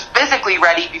physically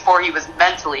ready before he was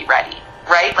mentally ready,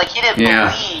 right? Like he didn't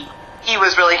believe he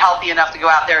was really healthy enough to go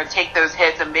out there and take those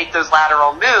hits and make those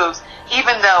lateral moves,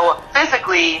 even though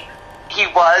physically he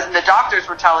was, and the doctors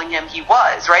were telling him he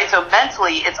was, right? So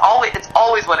mentally, it's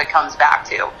always what it comes back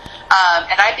to.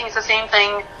 And I think it's the same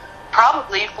thing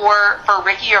probably for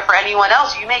Ricky or for anyone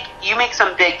else. You make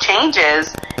some big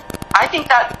changes. I think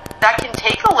that can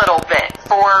take a little bit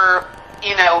for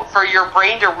your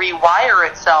brain to rewire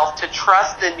itself to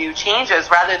trust the new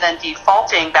changes rather than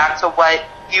defaulting back to what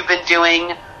you've been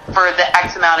doing for the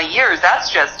X amount of years. That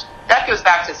goes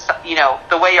back to,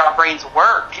 the way our brains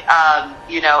work, and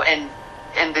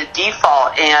the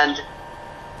default and,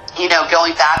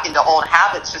 going back into old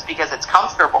habits just because it's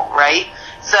comfortable, right?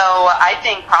 So I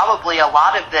think probably a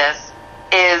lot of this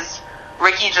is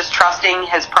Ricky just trusting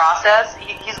his process.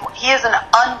 He is an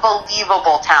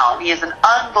unbelievable talent. He is an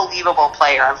unbelievable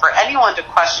player. And for anyone to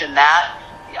question that,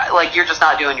 like, you're just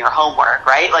not doing your homework,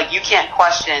 right? Like, you can't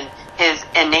question his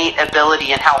innate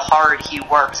ability and how hard he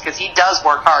works, because he does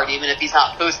work hard, even if he's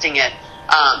not posting it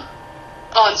on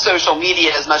social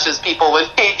media as much as people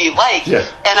would maybe like. Yeah.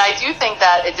 And I do think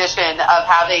that addition of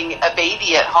having a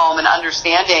baby at home and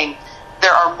understanding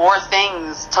there are more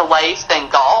things to life than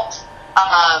golf,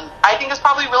 I think is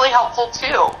probably really helpful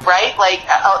too, right? Like,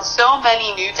 so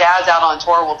many new dads out on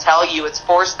tour will tell you it's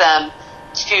forced them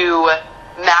to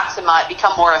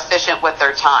become more efficient with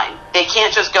their time. They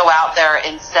can't just go out there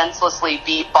and senselessly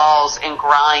beat balls and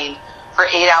grind for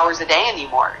 8 hours a day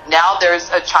anymore. Now there's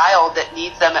a child that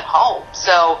needs them at home.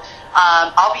 So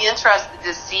I'll be interested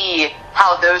to see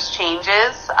how those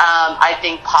changes, I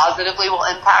think, positively will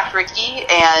impact Ricky.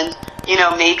 And,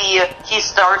 maybe he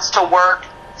starts to work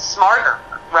smarter,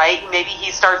 right? Maybe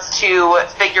he starts to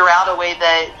figure out a way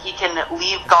that he can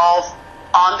leave golf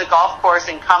on the golf course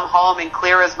and come home and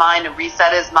clear his mind and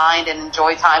reset his mind and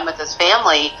enjoy time with his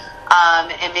family.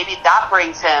 And maybe that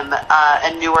brings him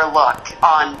a newer look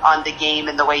on the game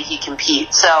and the way he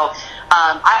competes. So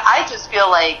I just feel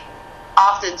like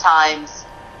oftentimes,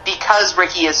 because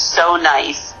Ricky is so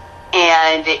nice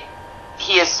and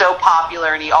he is so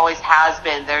popular and he always has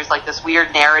been, there's like this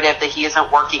weird narrative that he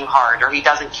isn't working hard or he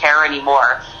doesn't care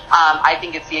anymore. I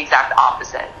think it's the exact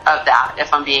opposite of that,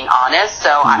 if I'm being honest. So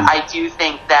I do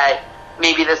think that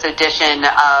maybe this addition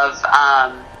of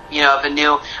of a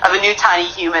new tiny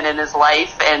human in his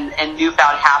life and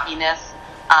newfound happiness.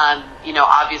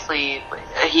 Obviously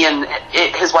he and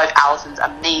his wife Allison's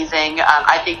amazing.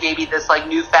 I think maybe this like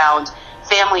newfound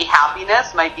family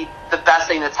happiness might be the best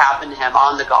thing that's happened to him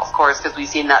on the golf course, because we've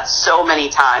seen that so many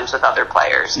times with other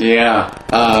players. Yeah.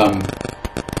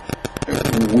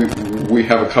 We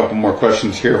have a couple more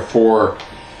questions here for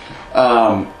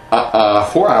our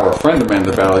friend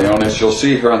Amanda Balionis. You'll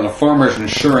see her on the Farmers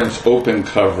Insurance Open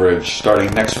coverage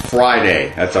starting next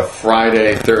Friday. That's a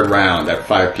Friday third round at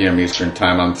 5 p.m. Eastern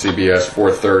Time on CBS,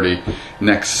 4:30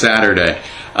 next Saturday.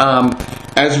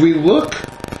 As we look,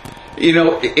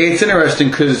 it's interesting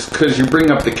because you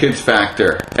bring up the kids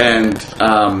factor, and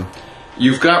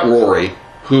you've got Rory,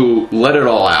 who let it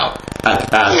all out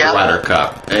at the Ryder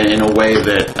Cup in a way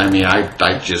that,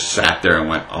 I just sat there and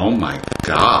went, oh my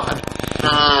God.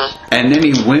 And then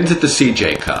he wins at the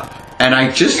CJ Cup. And I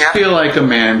just feel like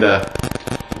Amanda,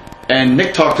 and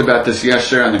Nick talked about this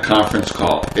yesterday on the conference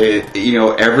call,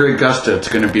 every Augusta it's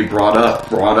going to be brought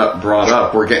up.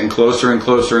 We're getting closer and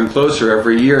closer and closer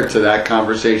every year to that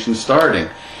conversation starting.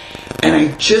 And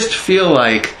I just feel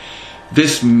like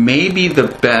this may be the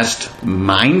best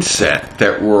mindset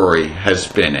that Rory has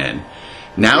been in.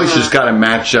 Now he's just got to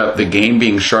match up the game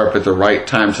being sharp at the right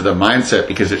time to the mindset,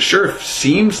 because it sure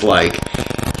seems like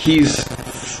he's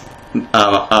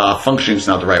functioning is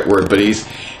not the right word, but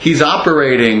he's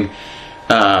operating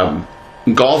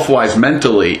golf-wise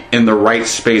mentally in the right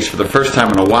space for the first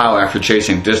time in a while after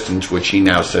chasing distance, which he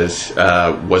now says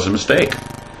was a mistake.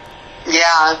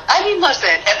 Yeah, I mean, listen,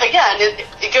 again,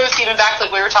 it goes even back to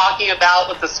like we were talking about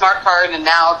with the smart card and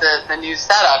now the new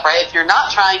setup, right? If you're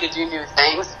not trying to do new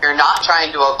things, if you're not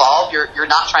trying to evolve, you're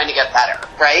not trying to get better,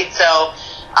 right? So,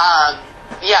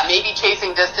 yeah, maybe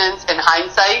chasing distance in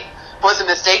hindsight was a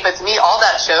mistake, but to me, all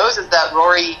that shows is that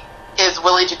Rory is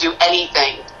willing to do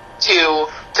anything to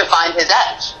find his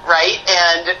edge, right?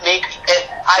 And make it,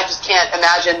 I just can't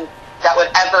imagine that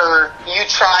would ever, you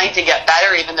trying to get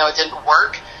better even though it didn't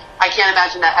work, I can't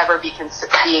imagine that ever being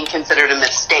considered a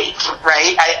mistake,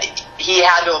 right? He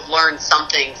had to have learned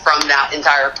something from that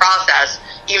entire process,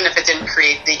 even if it didn't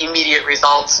create the immediate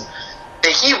results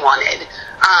that he wanted.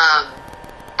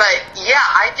 But yeah,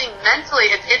 I think mentally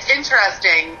it's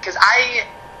interesting because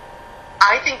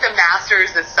I think the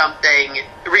Masters is something,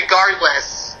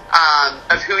 regardless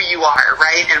of who you are,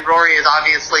 right? And Rory is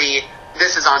obviously,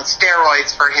 this is on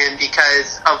steroids for him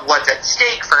because of what's at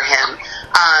stake for him.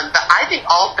 But I think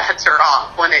all bets are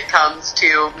off when it comes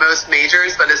to most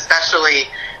majors, but especially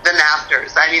the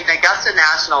Masters. I mean, the Augusta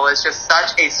National is just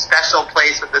such a special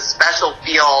place with a special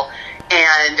feel,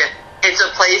 and it's a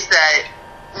place that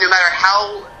no matter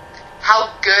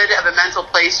how good of a mental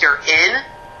place you're in,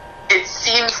 it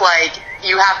seems like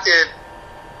you have to,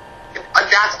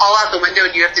 that's all out the window,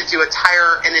 and you have to do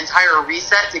an entire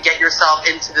reset to get yourself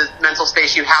into the mental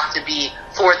space you have to be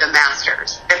for the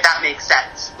Masters, if that makes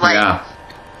sense. Like, yeah.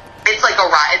 It's like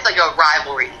a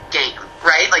rivalry game,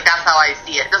 right? Like, that's how I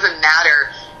see it. It doesn't matter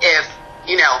if,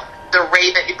 the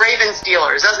Ravens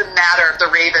Steelers, doesn't matter if the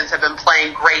Ravens have been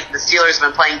playing great and the Steelers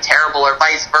have been playing terrible, or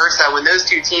vice versa. When those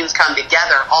two teams come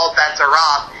together, all bets are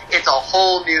off. It's a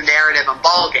whole new narrative and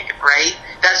ball game, right?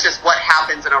 That's just what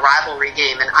happens in a rivalry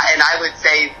game. And I would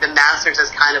say the Masters is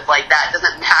kind of like that. It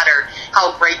doesn't matter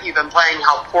how great you've been playing,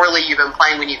 how poorly you've been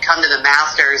playing. When you come to the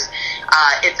Masters,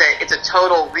 it's a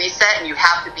total reset, and you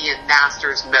have to be in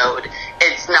Masters mode.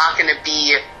 It's not going to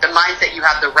be the mindset you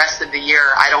have the rest of the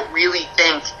year. I don't really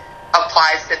think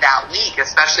applies to that week,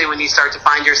 especially when you start to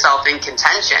find yourself in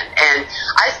contention. And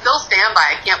I still stand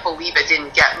by, I can't believe it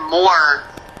didn't get more,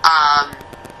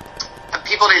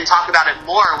 people didn't talk about it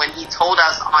more when he told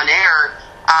us on air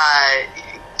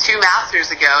 2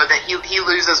 Masters ago that he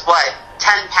loses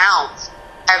 10 pounds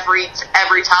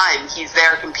every time he's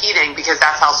there competing, because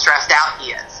that's how stressed out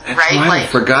he is. That's right? I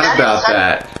forgot about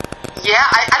that. Yeah,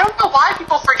 I don't know why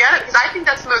people forget it, because I think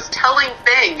that's the most telling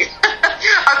thing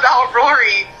about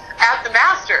Rory at the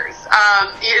Masters.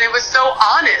 It was so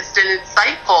honest and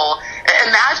insightful.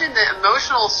 Imagine the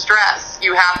emotional stress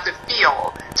you have to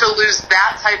feel to lose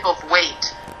that type of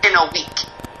weight in a week.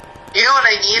 You know what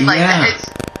I mean? Like, yeah.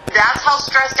 That's how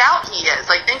stressed out he is.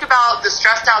 Like, think about the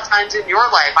stressed out times in your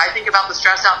life. I think about the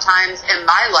stressed out times in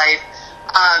my life,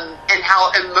 and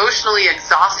how emotionally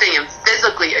exhausting and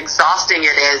physically exhausting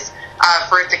it is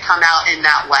for it to come out in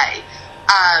that way.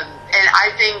 And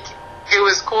I think it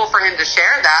was cool for him to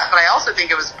share that, but I also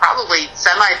think it was probably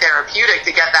semi-therapeutic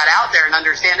to get that out there and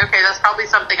understand, okay, that's probably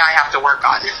something I have to work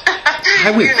on. And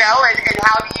how do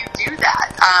you do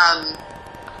that?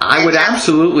 I would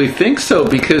absolutely think so,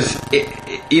 because,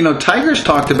 Tiger's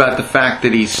talked about the fact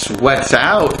that he sweats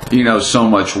out, so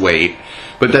much weight,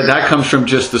 but that comes from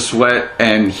just the sweat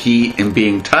and heat and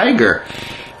being Tiger.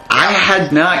 I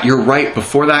had not, you're right,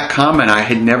 before that comment, I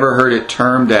had never heard it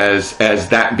termed as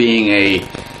that being a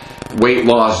weight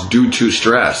loss due to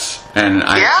stress. And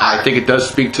I think it does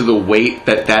speak to the weight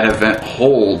that event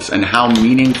holds and how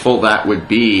meaningful that would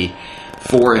be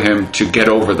for him to get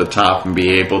over the top and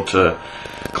be able to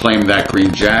claim that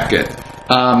green jacket.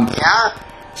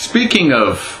 Speaking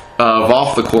of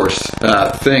off the course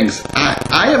things,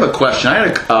 I have a question. I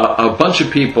had a bunch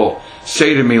of people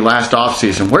say to me last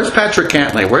offseason, where's Patrick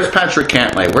Cantlay? Where's Patrick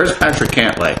Cantlay? Where's Patrick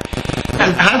Cantlay?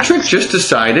 And Patrick just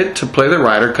decided to play the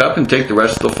Ryder Cup and take the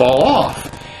rest of the fall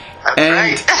off.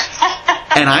 Right.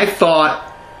 And I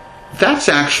thought, that's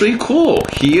actually cool.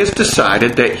 He has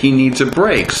decided that he needs a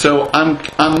break. So I'm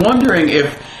wondering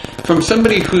if, from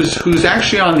somebody who's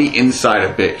actually on the inside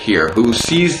a bit here, who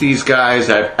sees these guys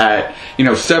at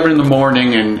 7 in the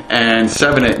morning and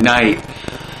 7 at night,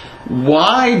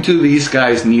 Why do these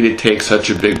guys need to take such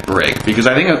a big break? Because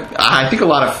I think a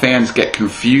lot of fans get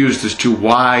confused as to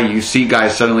why you see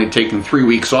guys suddenly taking 3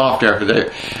 weeks off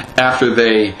after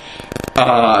they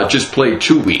just played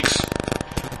 2 weeks.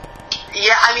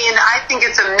 Yeah, I mean, I think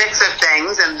it's a mix of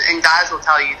things, and guys will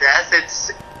tell you this.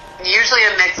 It's usually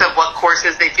a mix of what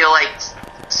courses they feel like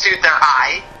suit their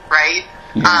eye, right?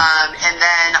 Yeah. And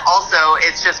then also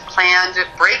it's just planned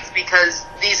breaks because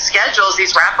these schedules,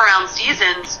 these wraparound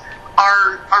seasons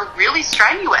are really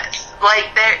strenuous.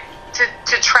 Like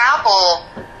to travel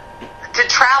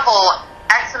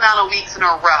X amount of weeks in a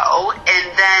row,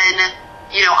 and then,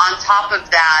 you know, on top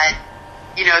of that,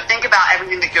 you know, think about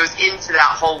everything that goes into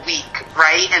that whole week,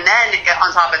 right? And then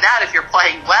on top of that, if you're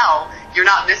playing well, you're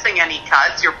not missing any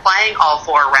cuts. You're playing all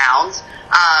 4 rounds.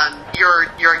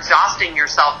 You're exhausting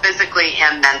yourself physically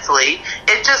and mentally.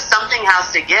 It just, something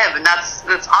has to give, and that's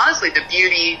honestly the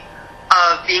beauty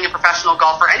of being a professional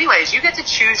golfer. Anyways, you get to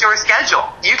choose your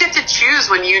schedule. You get to choose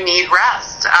when you need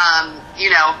rest. You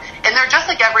know, and they're just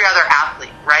like every other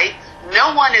athlete, right?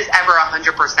 No one is ever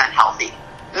 100% healthy.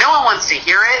 No one wants to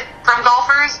hear it from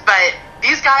golfers, but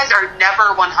these guys are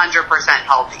never 100%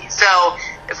 healthy. So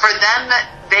for them,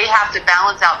 they have to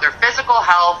balance out their physical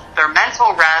health, their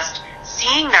mental rest,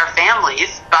 seeing their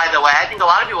families, by the way. I think a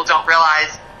lot of people don't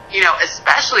realize, you know,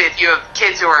 especially if you have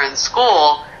kids who are in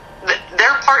school,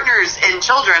 their partners and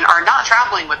children are not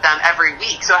traveling with them every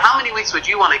week. So how many weeks would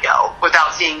you want to go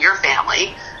without seeing your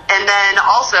family? And then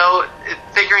also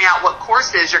figuring out what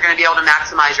courses you're going to be able to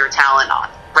maximize your talent on,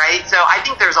 right? So I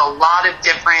think there's a lot of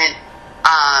different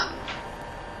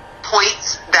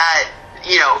points that,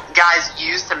 you know, guys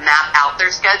use to map out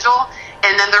their schedule.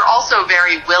 And then they're also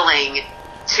very willing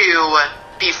to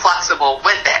be flexible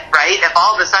with it, right? If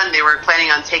all of a sudden they were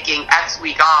planning on taking X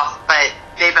week off, but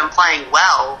they've been playing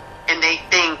well, and they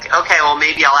think, okay, well,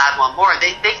 maybe I'll add one more,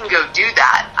 they can go do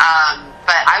that.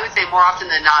 But I would say more often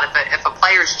than not, if a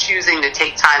player's choosing to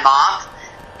take time off,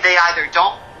 they either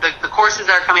don't, the courses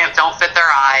that are coming up don't fit their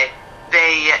eye,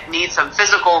 they need some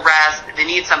physical rest, they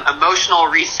need some emotional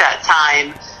reset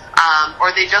time,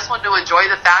 or they just want to enjoy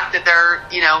the fact that they're,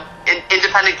 you know,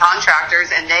 independent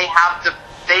contractors, and they have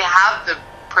the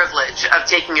privilege of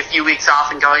taking a few weeks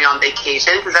off and going on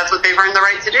vacation because that's what they've earned the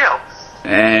right to do.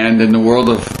 And in the world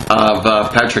of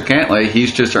Patrick Cantlay,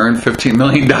 he's just earned $15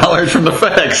 million from the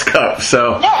FedEx Cup.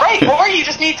 So yeah, right. Or you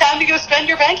just need time to go spend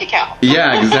your bank account.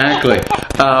 Yeah, exactly.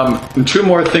 2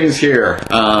 more things here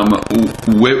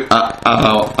with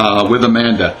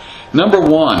Amanda. Number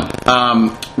 1,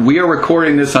 we are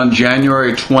recording this on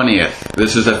January 20th.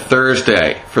 This is a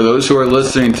Thursday. For those who are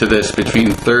listening to this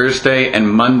between Thursday and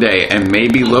Monday and may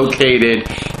be located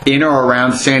in or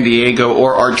around San Diego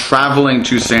or are traveling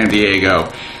to San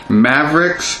Diego,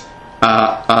 Mavericks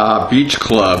Beach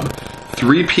Club,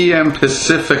 3 p.m.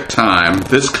 Pacific time,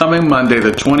 this coming Monday,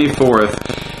 the 24th.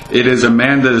 It is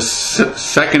Amanda's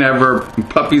second ever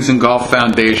Puppies and Golf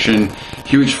Foundation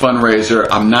huge fundraiser.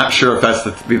 I'm not sure if that's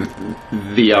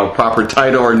the proper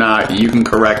title or not. You can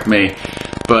correct me.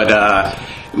 But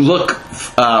look,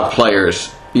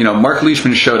 players, you know, Mark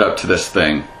Leishman showed up to this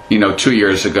thing, you know, 2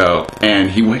 years ago, and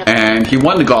he won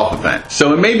the golf event.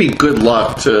 So it may be good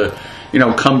luck to, you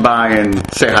know, come by and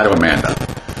say hi to Amanda.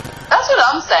 That's what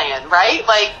I'm saying, right?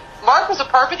 Like, Mark was a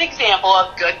perfect example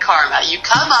of good karma. You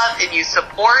come up and you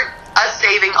support us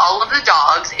saving all of the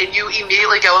dogs, and you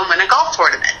immediately go and win a golf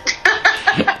tournament.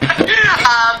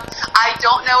 I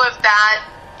don't know if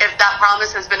that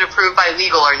promise has been approved by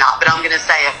legal or not, but I'm going to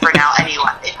say it for now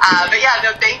anyway. But yeah,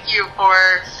 no, thank you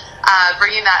for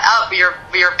bringing that up. We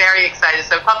are very excited.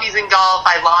 So Puppies and Golf,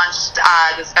 I launched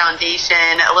this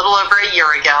foundation a little over a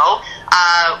year ago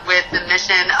with the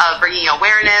mission of bringing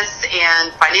awareness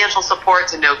and financial support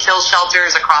to no-kill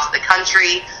shelters across the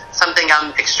country, something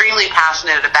I'm extremely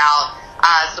passionate about.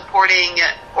 Supporting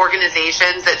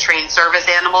organizations that train service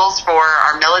animals for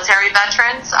our military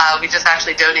veterans. We just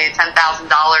actually donated $10,000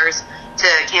 to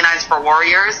Canines for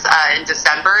Warriors in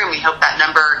December, and we hope that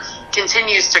number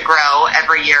continues to grow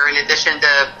every year, in addition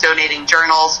to donating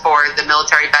journals for the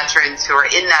military veterans who are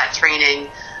in that training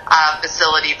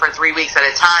facility for 3 weeks at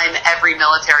a time. Every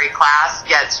military class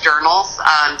gets journals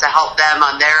to help them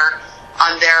on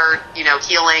their you know,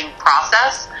 healing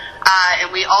process.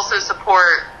 And we also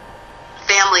support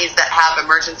families that have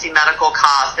emergency medical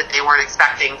costs that they weren't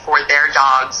expecting for their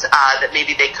dogs that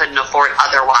maybe they couldn't afford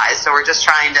otherwise. So we're just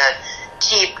trying to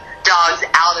keep dogs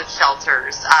out of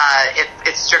shelters if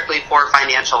it's strictly for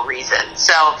financial reasons.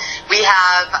 So we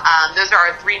have, those are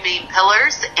our 3 main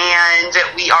pillars, and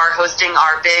we are hosting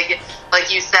our big,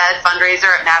 like you said,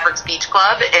 fundraiser at Mavericks Beach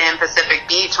Club in Pacific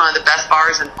Beach, one of the best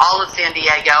bars in all of San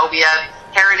Diego. We have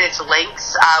Heritage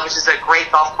Links, which is a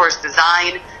great golf course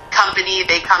design company.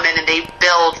 They come in and they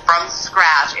build from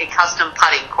scratch a custom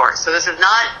putting course. So this is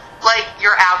not like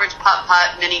your average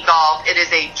putt-putt mini golf. It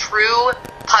is a true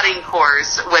putting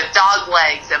course with dog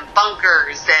legs and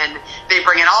bunkers, and they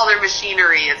bring in all their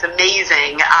machinery. It's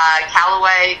amazing.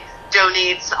 Callaway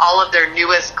donates all of their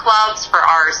newest clubs for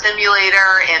our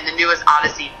simulator and the newest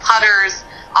Odyssey putters.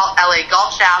 LA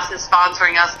Golf Shafts is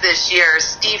sponsoring us this year.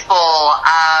 Stiefel,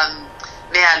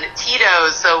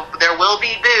 Tito's, so there will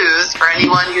be booze for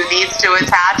anyone who needs to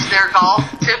attach their golf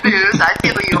to booze. I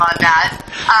feel you on that.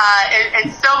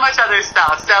 And so much other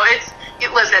stuff. So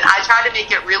listen, I try to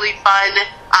make it really fun.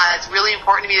 It's really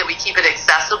important to me that we keep it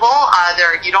accessible.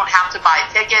 You don't have to buy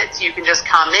tickets. You can just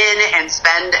come in and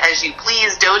spend as you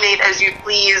please, donate as you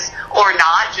please, or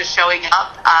not. Just showing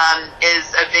up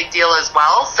is a big deal as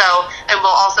well. So, and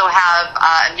we'll also have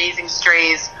Amazing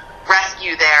Strays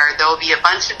rescue there. There will be a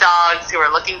bunch of dogs who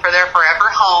are looking for their forever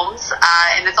homes,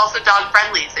 and it's also dog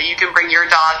friendly, so you can bring your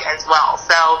dog as well.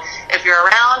 So if you're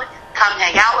around, come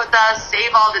hang out with us,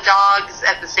 save all the dogs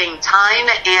at the same time,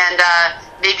 and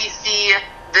maybe see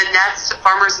the next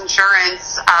Farmers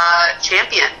Insurance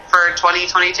champion for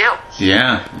 2022.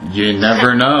 Yeah, you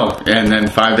never know. And then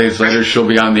 5 days later, she'll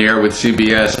be on the air with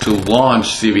CBS to launch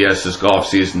CBS's golf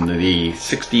season, the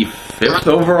 65th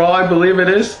overall, I believe it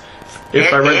is.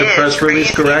 If I read the press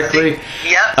release correctly.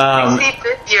 Yep,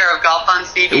 65th year of golf on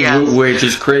CBS. Which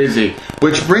is crazy.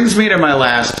 Which brings me to my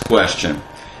last question.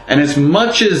 And as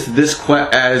much as this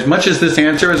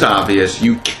answer is obvious,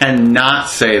 you cannot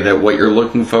say that what you're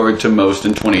looking forward to most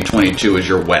in 2022 is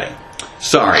your wedding.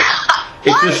 Sorry.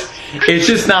 It's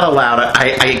just not allowed.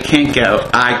 I can't go.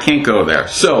 I can't go there.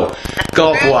 So,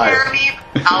 golf-wise.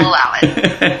 I'll allow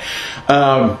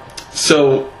it.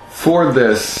 So, for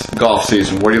this golf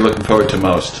season, what are you looking forward to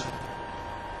most?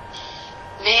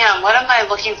 Man, what am I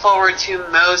looking forward to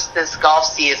most this golf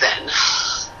season?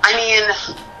 I mean,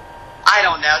 I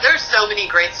don't know. There's so many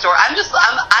great stories.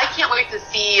 I can't wait to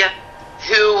see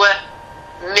who.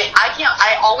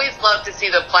 I always love to see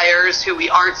the players who we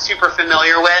aren't super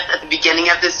familiar with at the beginning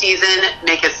of the season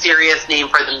make a serious name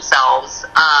for themselves,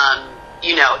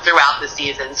 throughout the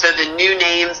season. So the new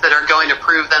names that are going to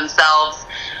prove themselves.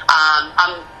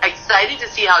 I'm excited to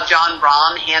see how Jon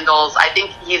Rahm handles. I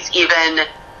think he's even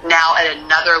now at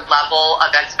another level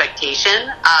of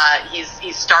expectation.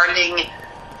 He's starting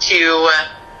to,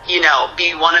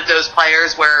 be one of those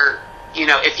players where,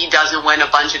 if he doesn't win a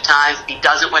bunch of times, if he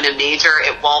doesn't win a major,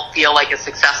 it won't feel like a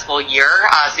successful year.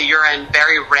 So you're in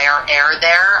very rare air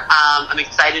there. I'm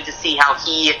excited to see how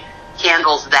he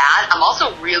handles that. I'm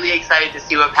also really excited to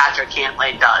see what Patrick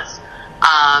Cantlay does.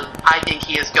 I think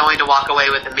he is going to walk away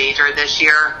with a major this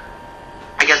year.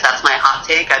 I guess that's my hot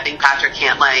take. I think Patrick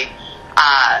Cantlay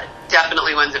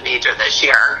definitely wins a major this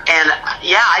year. And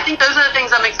I think those are the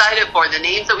things I'm excited for. The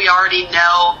names that we already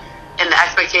know and the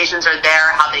expectations are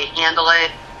there, how they handle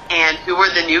it, and who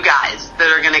are the new guys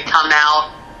that are going to come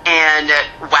out and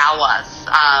wow us.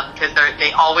 Because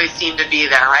they always seem to be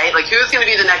there, right? Like, who's going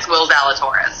to be the next Will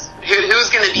Zalatoris? Who's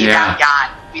going to be that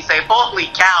guy? We say, holy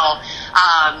cow,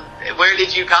 where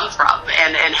did you come from?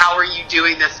 And how are you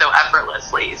doing this so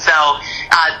effortlessly? So,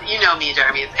 you know me,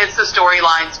 Jeremy. It's the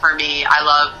storylines for me. I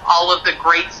love all of the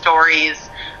great stories,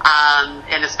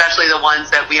 and especially the ones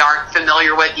that we aren't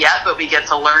familiar with yet, but we get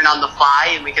to learn on the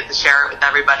fly and we get to share it with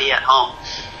everybody at home.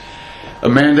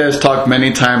 Amanda has talked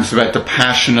many times about the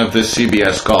passion of this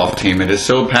CBS golf team. It is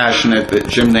so passionate that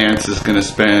Jim Nantz is going to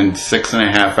spend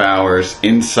 6.5 hours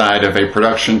inside of a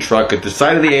production truck at the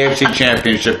site of the AFC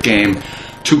Championship game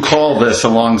to call this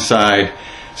alongside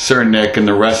Sir Nick and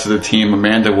the rest of the team.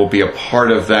 Amanda will be a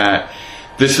part of that.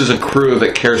 This is a crew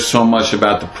that cares so much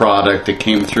about the product. It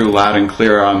came through loud and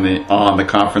clear on the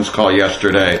conference call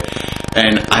yesterday.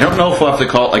 And I don't know if we'll have to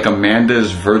call it like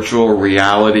Amanda's virtual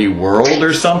reality world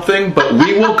or something, but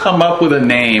we will come up with a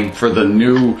name for the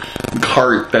new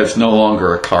cart that's no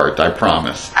longer a cart, I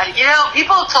promise.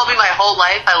 People have told me my whole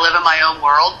life I live in my own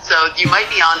world, so you might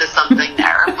be onto something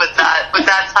there with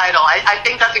that title. I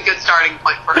think that's a good starting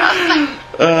point for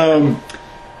us.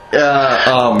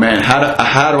 Oh man,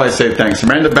 how do I say thanks?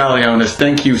 Amanda Balionis,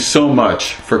 thank you so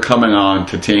much for coming on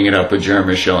to Teeing It Up with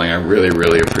Jeremy Schilling. I really,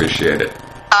 really appreciate it.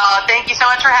 Thank you so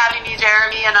much for having me,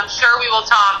 Jeremy, and I'm sure we will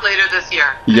talk later this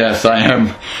year. Yes, I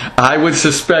am. I would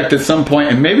suspect at some point,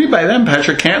 and maybe by then,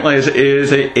 Patrick Cantlay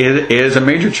is a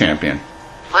major champion.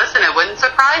 Listen, it wouldn't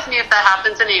surprise me if that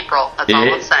happens in April. That's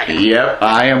all I'm saying. Yep,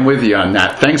 I am with you on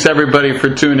that. Thanks, everybody,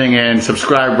 for tuning in.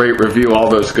 Subscribe, rate, review, all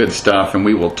those good stuff, and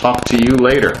we will talk to you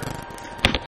later.